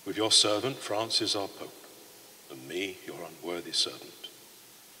 with your servant Francis our Pope, and me, your unworthy servant,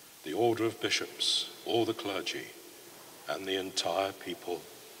 the order of bishops, all the clergy, and the entire people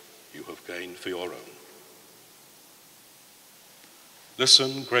you have gained for your own.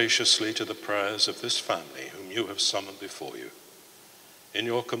 Listen graciously to the prayers of this family whom you have summoned before you. In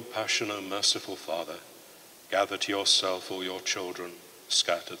your compassion, O merciful Father, gather to yourself all your children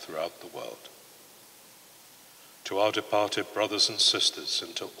scattered throughout the world. To our departed brothers and sisters,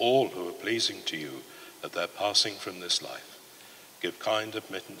 and to all who are pleasing to you at their passing from this life, give kind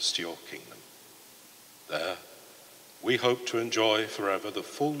admittance to your kingdom. There, we hope to enjoy forever the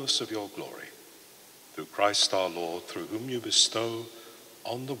fullness of your glory, through Christ our Lord, through whom you bestow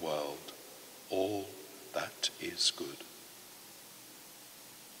on the world all that is good.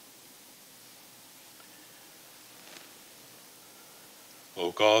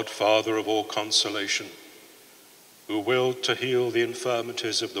 O God, Father of all consolation, who willed to heal the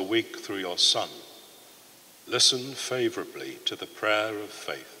infirmities of the weak through your Son, listen favorably to the prayer of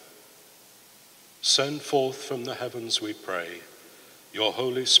faith. Send forth from the heavens, we pray, your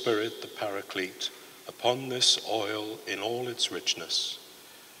Holy Spirit, the Paraclete, upon this oil in all its richness,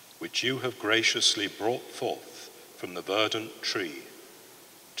 which you have graciously brought forth from the verdant tree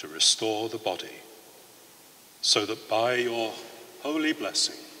to restore the body, so that by your holy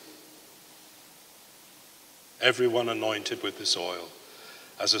blessing, everyone anointed with this oil,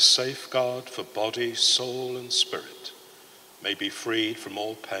 as a safeguard for body, soul, and spirit, may be freed from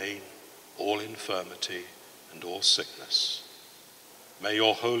all pain, all infirmity, and all sickness. May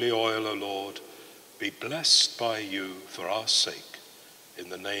your holy oil, O Lord, be blessed by you for our sake, in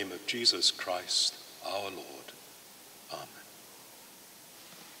the name of Jesus Christ, our Lord. Amen.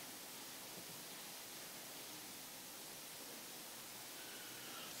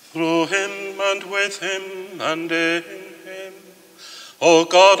 Through him, and with him, and in him, O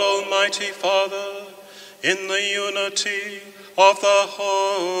God, Almighty Father, in the unity of the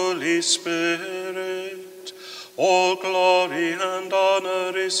Holy Spirit, all glory and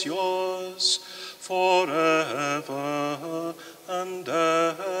honor is yours forever and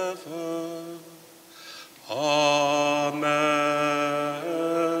ever. Amen.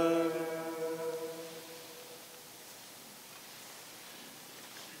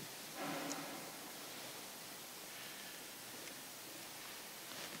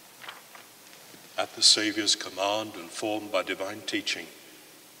 At the Saviour's command and formed by divine teaching,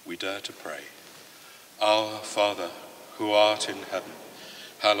 we dare to pray. Our Father, who art in heaven,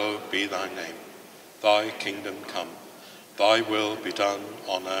 hallowed be thy name. Thy kingdom come, thy will be done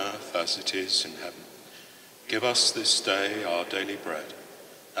on earth as it is in heaven. Give us this day our daily bread,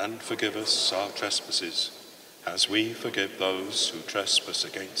 and forgive us our trespasses, as we forgive those who trespass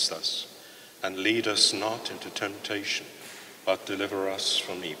against us. And lead us not into temptation, but deliver us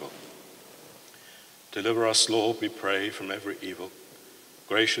from evil. Deliver us, Lord, we pray, from every evil.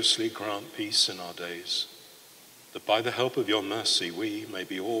 Graciously grant peace in our days, that by the help of your mercy we may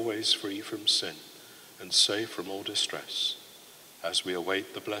be always free from sin and safe from all distress, as we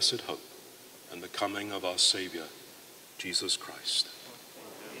await the blessed hope and the coming of our Saviour, Jesus Christ.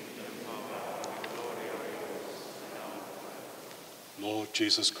 Lord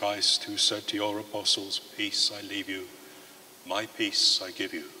Jesus Christ, who said to your apostles, "Peace I leave you, my peace I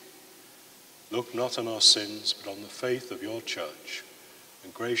give you," look not on our sins, but on the faith of your church,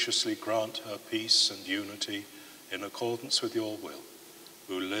 and graciously grant her peace and unity in accordance with your will,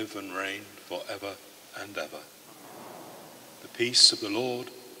 who live and reign forever and ever. The peace of the Lord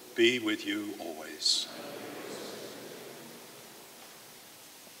be with you always.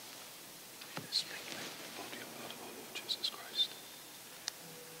 Yes, bring the body and blood of our Lord Jesus Christ.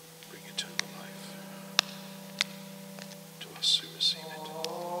 Bring eternal life to us who receive it.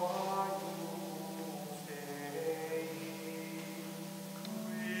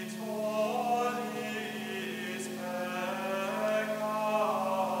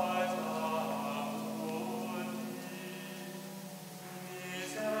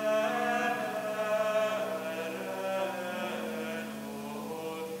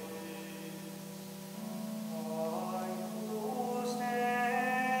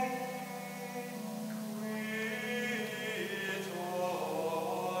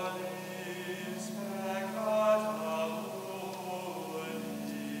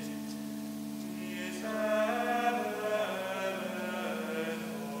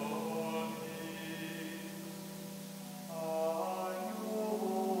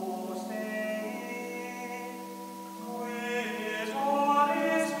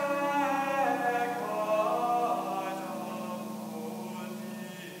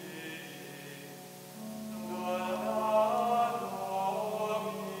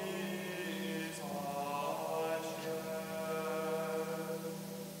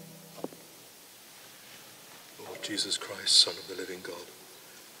 Jesus Christ, Son of the living God,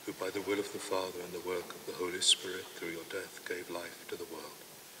 who by the will of the Father and the work of the Holy Spirit through your death gave life to the world,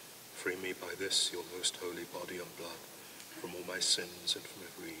 free me by this your most holy body and blood from all my sins and from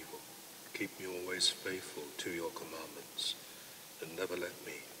every evil. Keep me always faithful to your commandments, and never let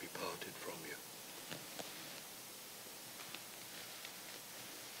me be parted from you.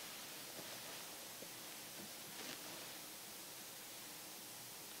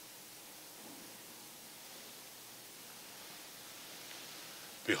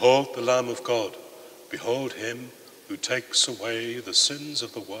 Behold the Lamb of God. Behold him who takes away the sins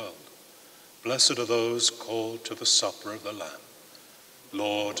of the world. Blessed are those called to the supper of the Lamb.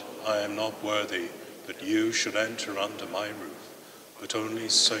 Lord, I am not worthy that you should enter under my roof, but only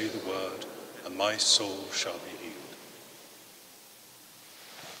say the word, and my soul shall be healed.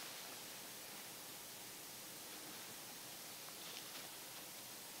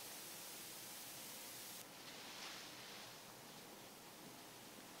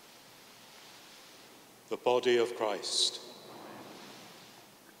 The body of Christ.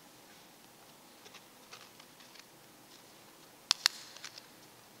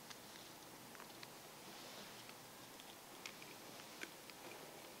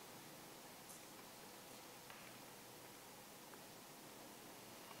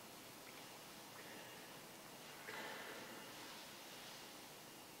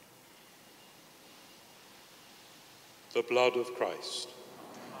 The blood of Christ.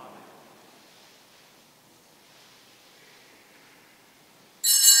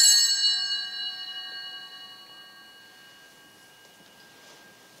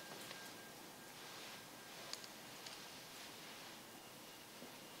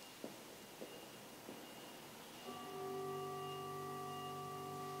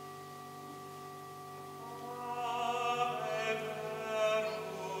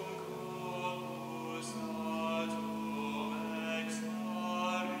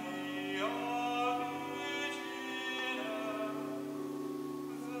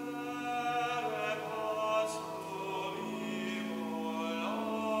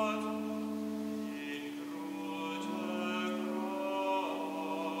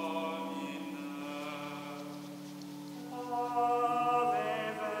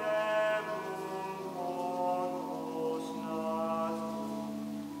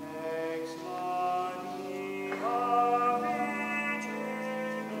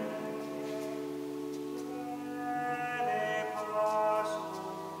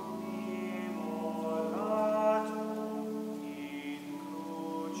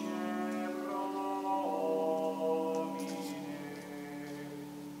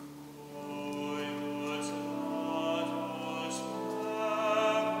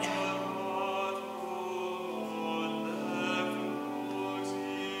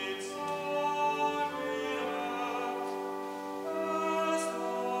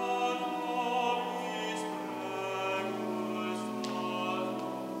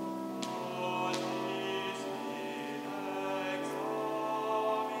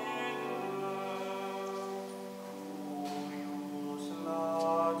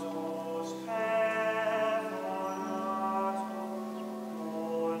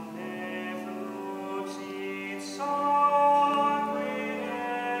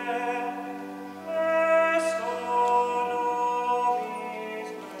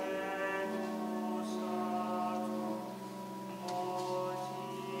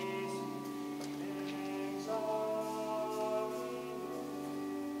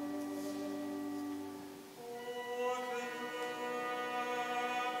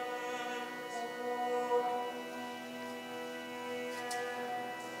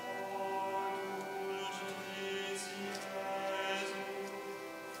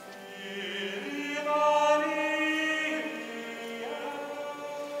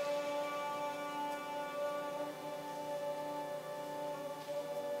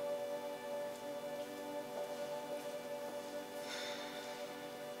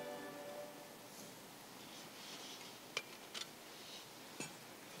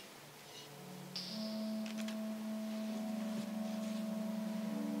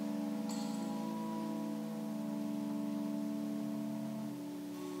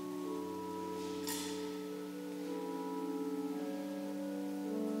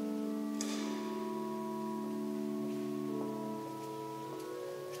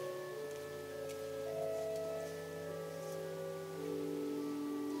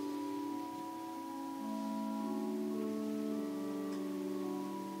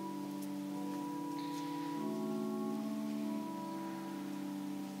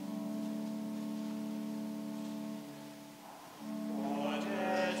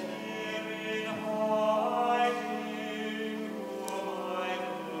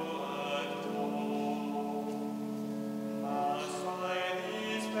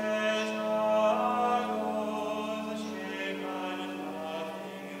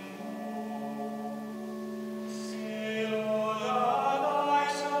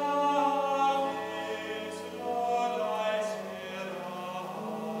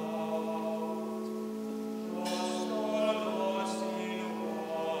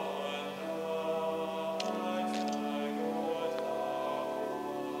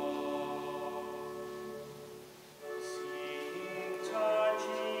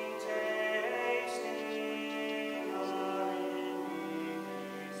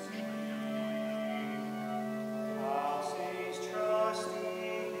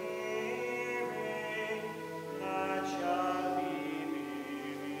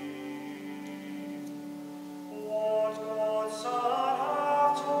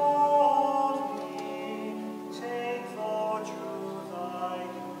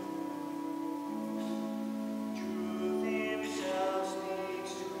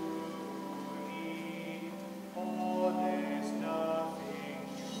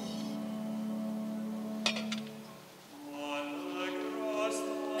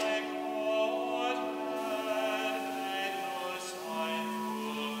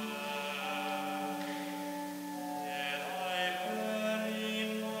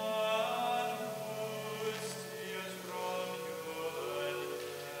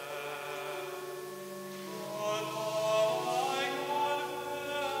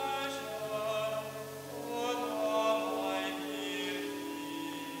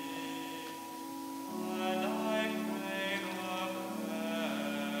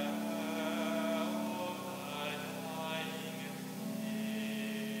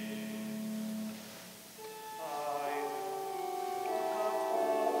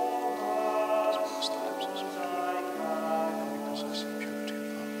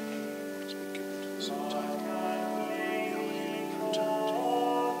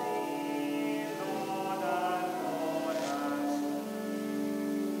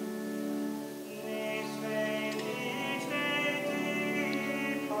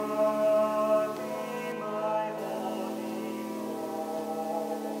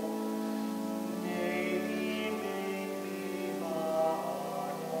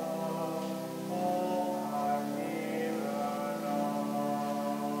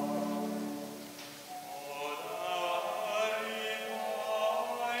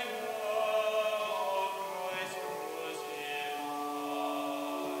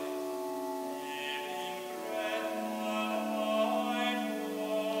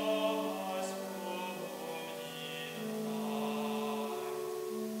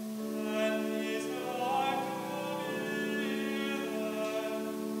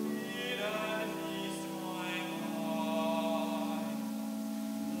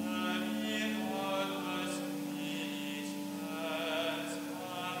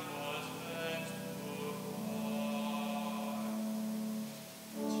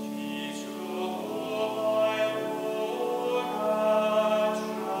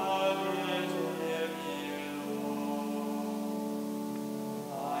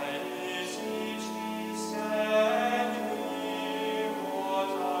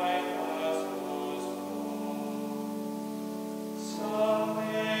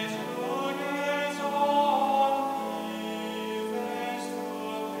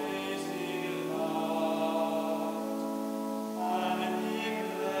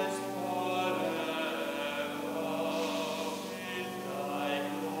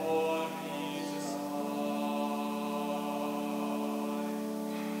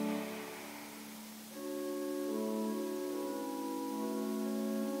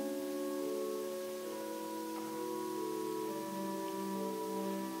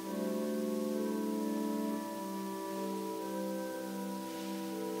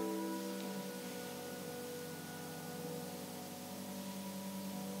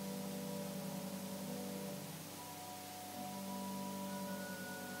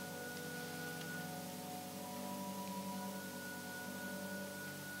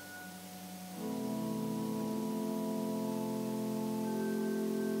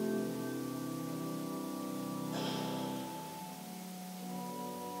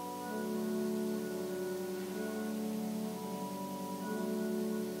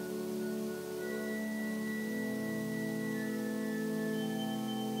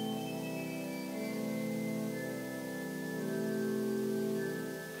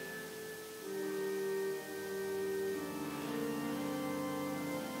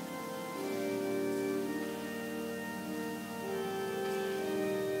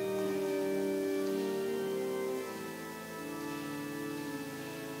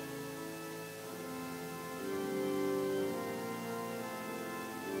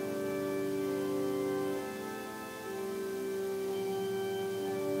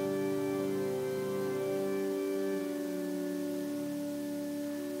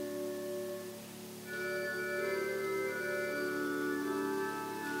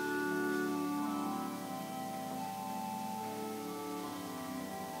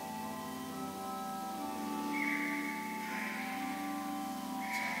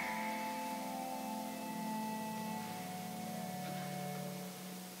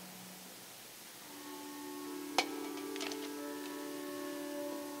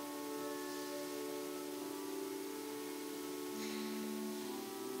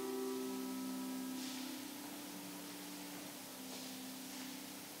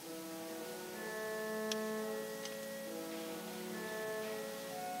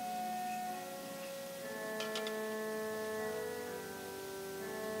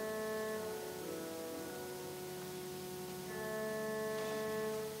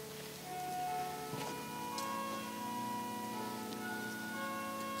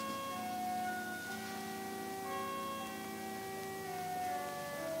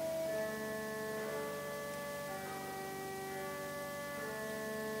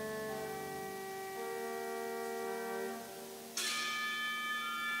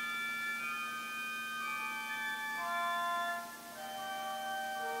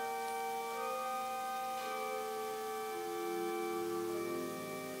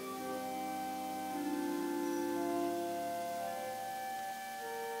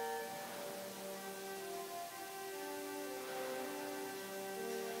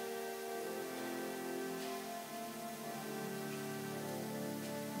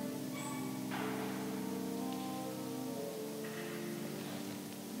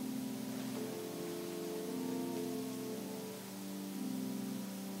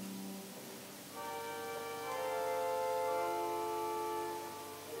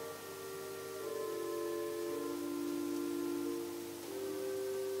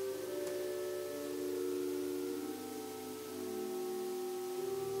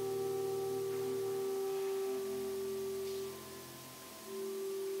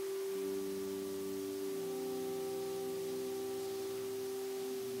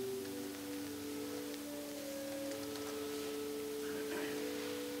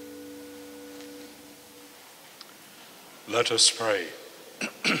 Let us pray.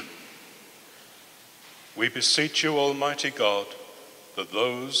 We beseech you, Almighty God, that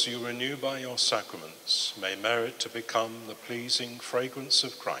those you renew by your sacraments may merit to become the pleasing fragrance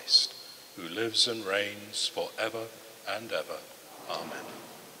of Christ, who lives and reigns for ever and ever. Amen.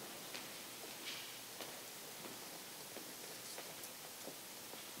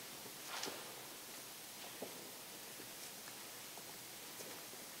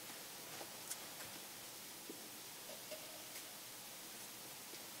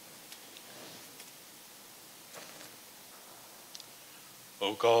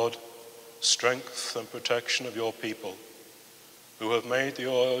 O God, strength and protection of your people, who have made the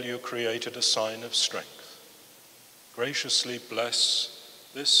oil you created a sign of strength, graciously bless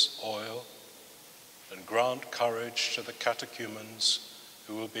this oil and grant courage to the catechumens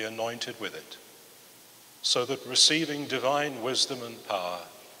who will be anointed with it, so that receiving divine wisdom and power,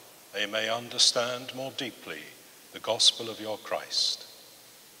 they may understand more deeply the gospel of your Christ.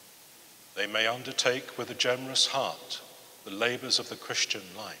 They may undertake with a generous heart the labors of the Christian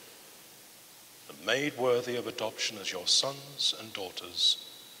life, and made worthy of adoption as your sons and daughters,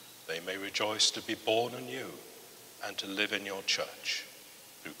 they may rejoice to be born anew and to live in your church.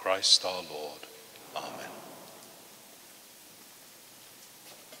 Through Christ our Lord. Amen.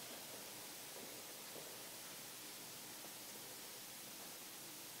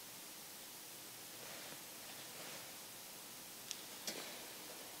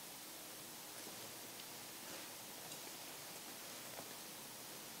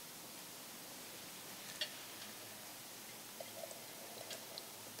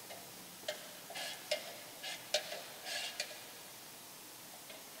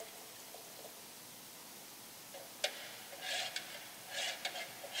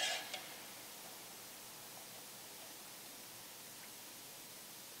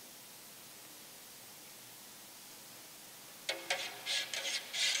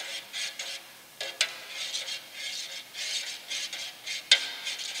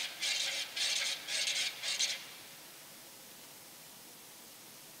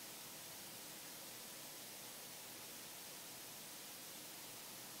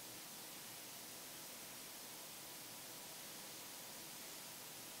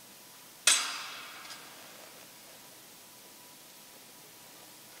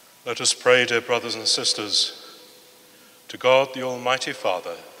 Let us pray, dear brothers and sisters, to God the Almighty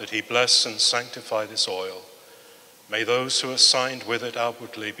Father, that he bless and sanctify this oil. May those who are signed with it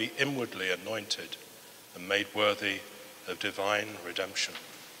outwardly be inwardly anointed and made worthy of divine redemption.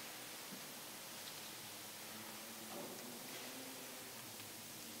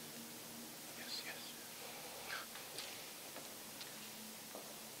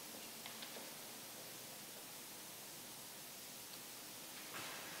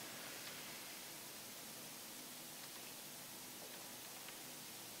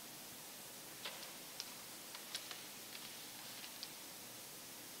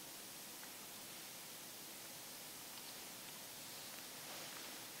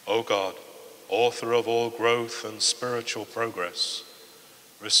 O God, author of all growth and spiritual progress,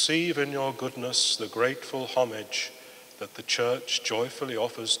 receive in your goodness the grateful homage that the Church joyfully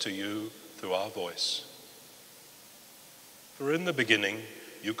offers to you through our voice. For in the beginning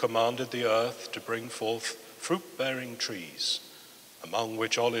you commanded the earth to bring forth fruit-bearing trees, among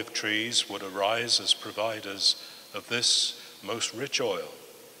which olive trees would arise as providers of this most rich oil,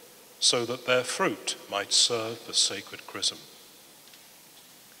 so that their fruit might serve the sacred chrism.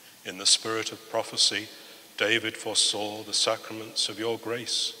 In the spirit of prophecy, David foresaw the sacraments of your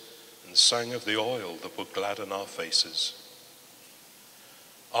grace and sang of the oil that would gladden our faces.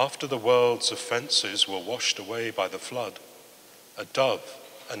 After the world's offenses were washed away by the flood, a dove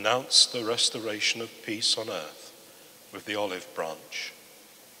announced the restoration of peace on earth with the olive branch,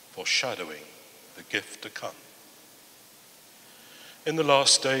 foreshadowing the gift to come. In the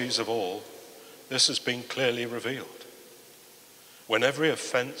last days of all, this has been clearly revealed. When every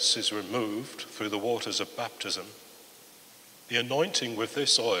offense is removed through the waters of baptism, the anointing with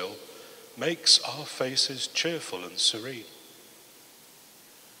this oil makes our faces cheerful and serene.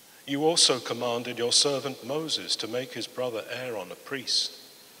 You also commanded your servant Moses to make his brother Aaron a priest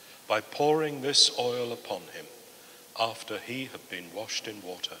by pouring this oil upon him after he had been washed in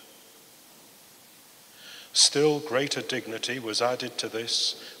water. Still greater dignity was added to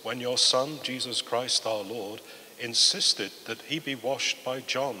this when your Son, Jesus Christ our Lord, insisted that he be washed by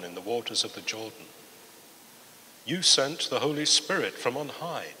John in the waters of the Jordan. You sent the Holy Spirit from on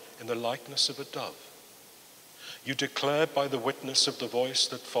high in the likeness of a dove. You declared by the witness of the voice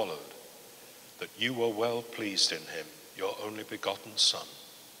that followed that you were well pleased in him, your only begotten Son.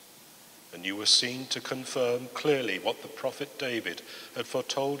 and you were seen to confirm clearly what the prophet David had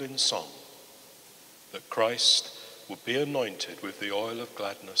foretold in song, that Christ would be anointed with the oil of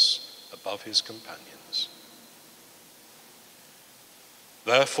gladness above his companions.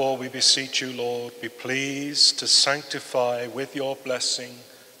 Therefore we beseech you, Lord, be pleased to sanctify with your blessing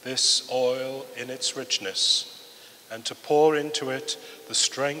this oil in its richness, and to pour into it the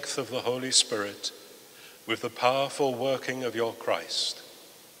strength of the Holy Spirit with the powerful working of your Christ.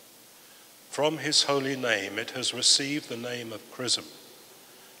 From his holy name it has received the name of Chrism,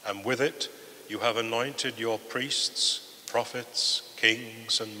 and with it you have anointed your priests, prophets,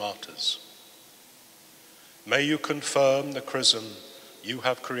 kings, and martyrs. May you confirm the chrism you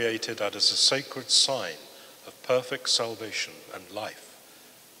have created as a sacred sign of perfect salvation and life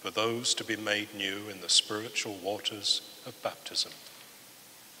for those to be made new in the spiritual waters of baptism.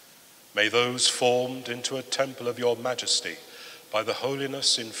 May those formed into a temple of your majesty by the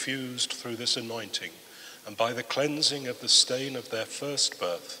holiness infused through this anointing and by the cleansing of the stain of their first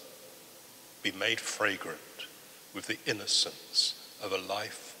birth be made fragrant with the innocence of a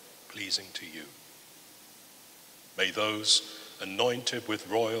life pleasing to you. May those anointed with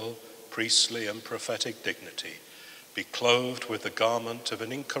royal, priestly, and prophetic dignity be clothed with the garment of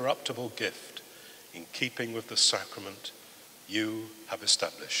an incorruptible gift in keeping with the sacrament you have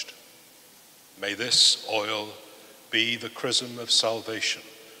established. May this oil be the chrism of salvation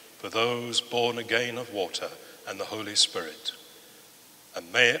for those born again of water and the Holy Spirit,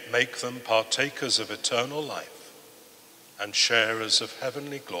 and may it make them partakers of eternal life and sharers of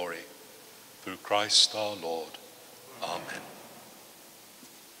heavenly glory through Christ our Lord. Amen.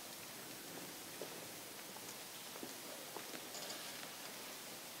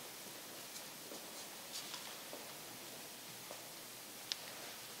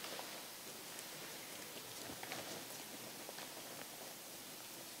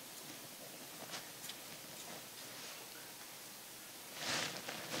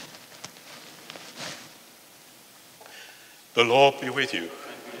 The Lord be with you.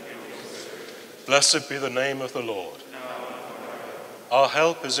 Blessed be the name of the Lord. Our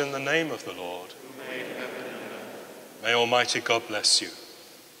help is in the name of the Lord. May Almighty God bless you,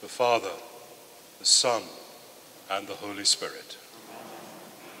 the Father, the Son, and the Holy Spirit.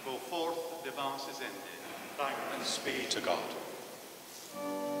 Go forth, the mass is ended. Thanks be to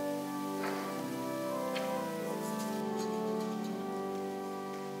God.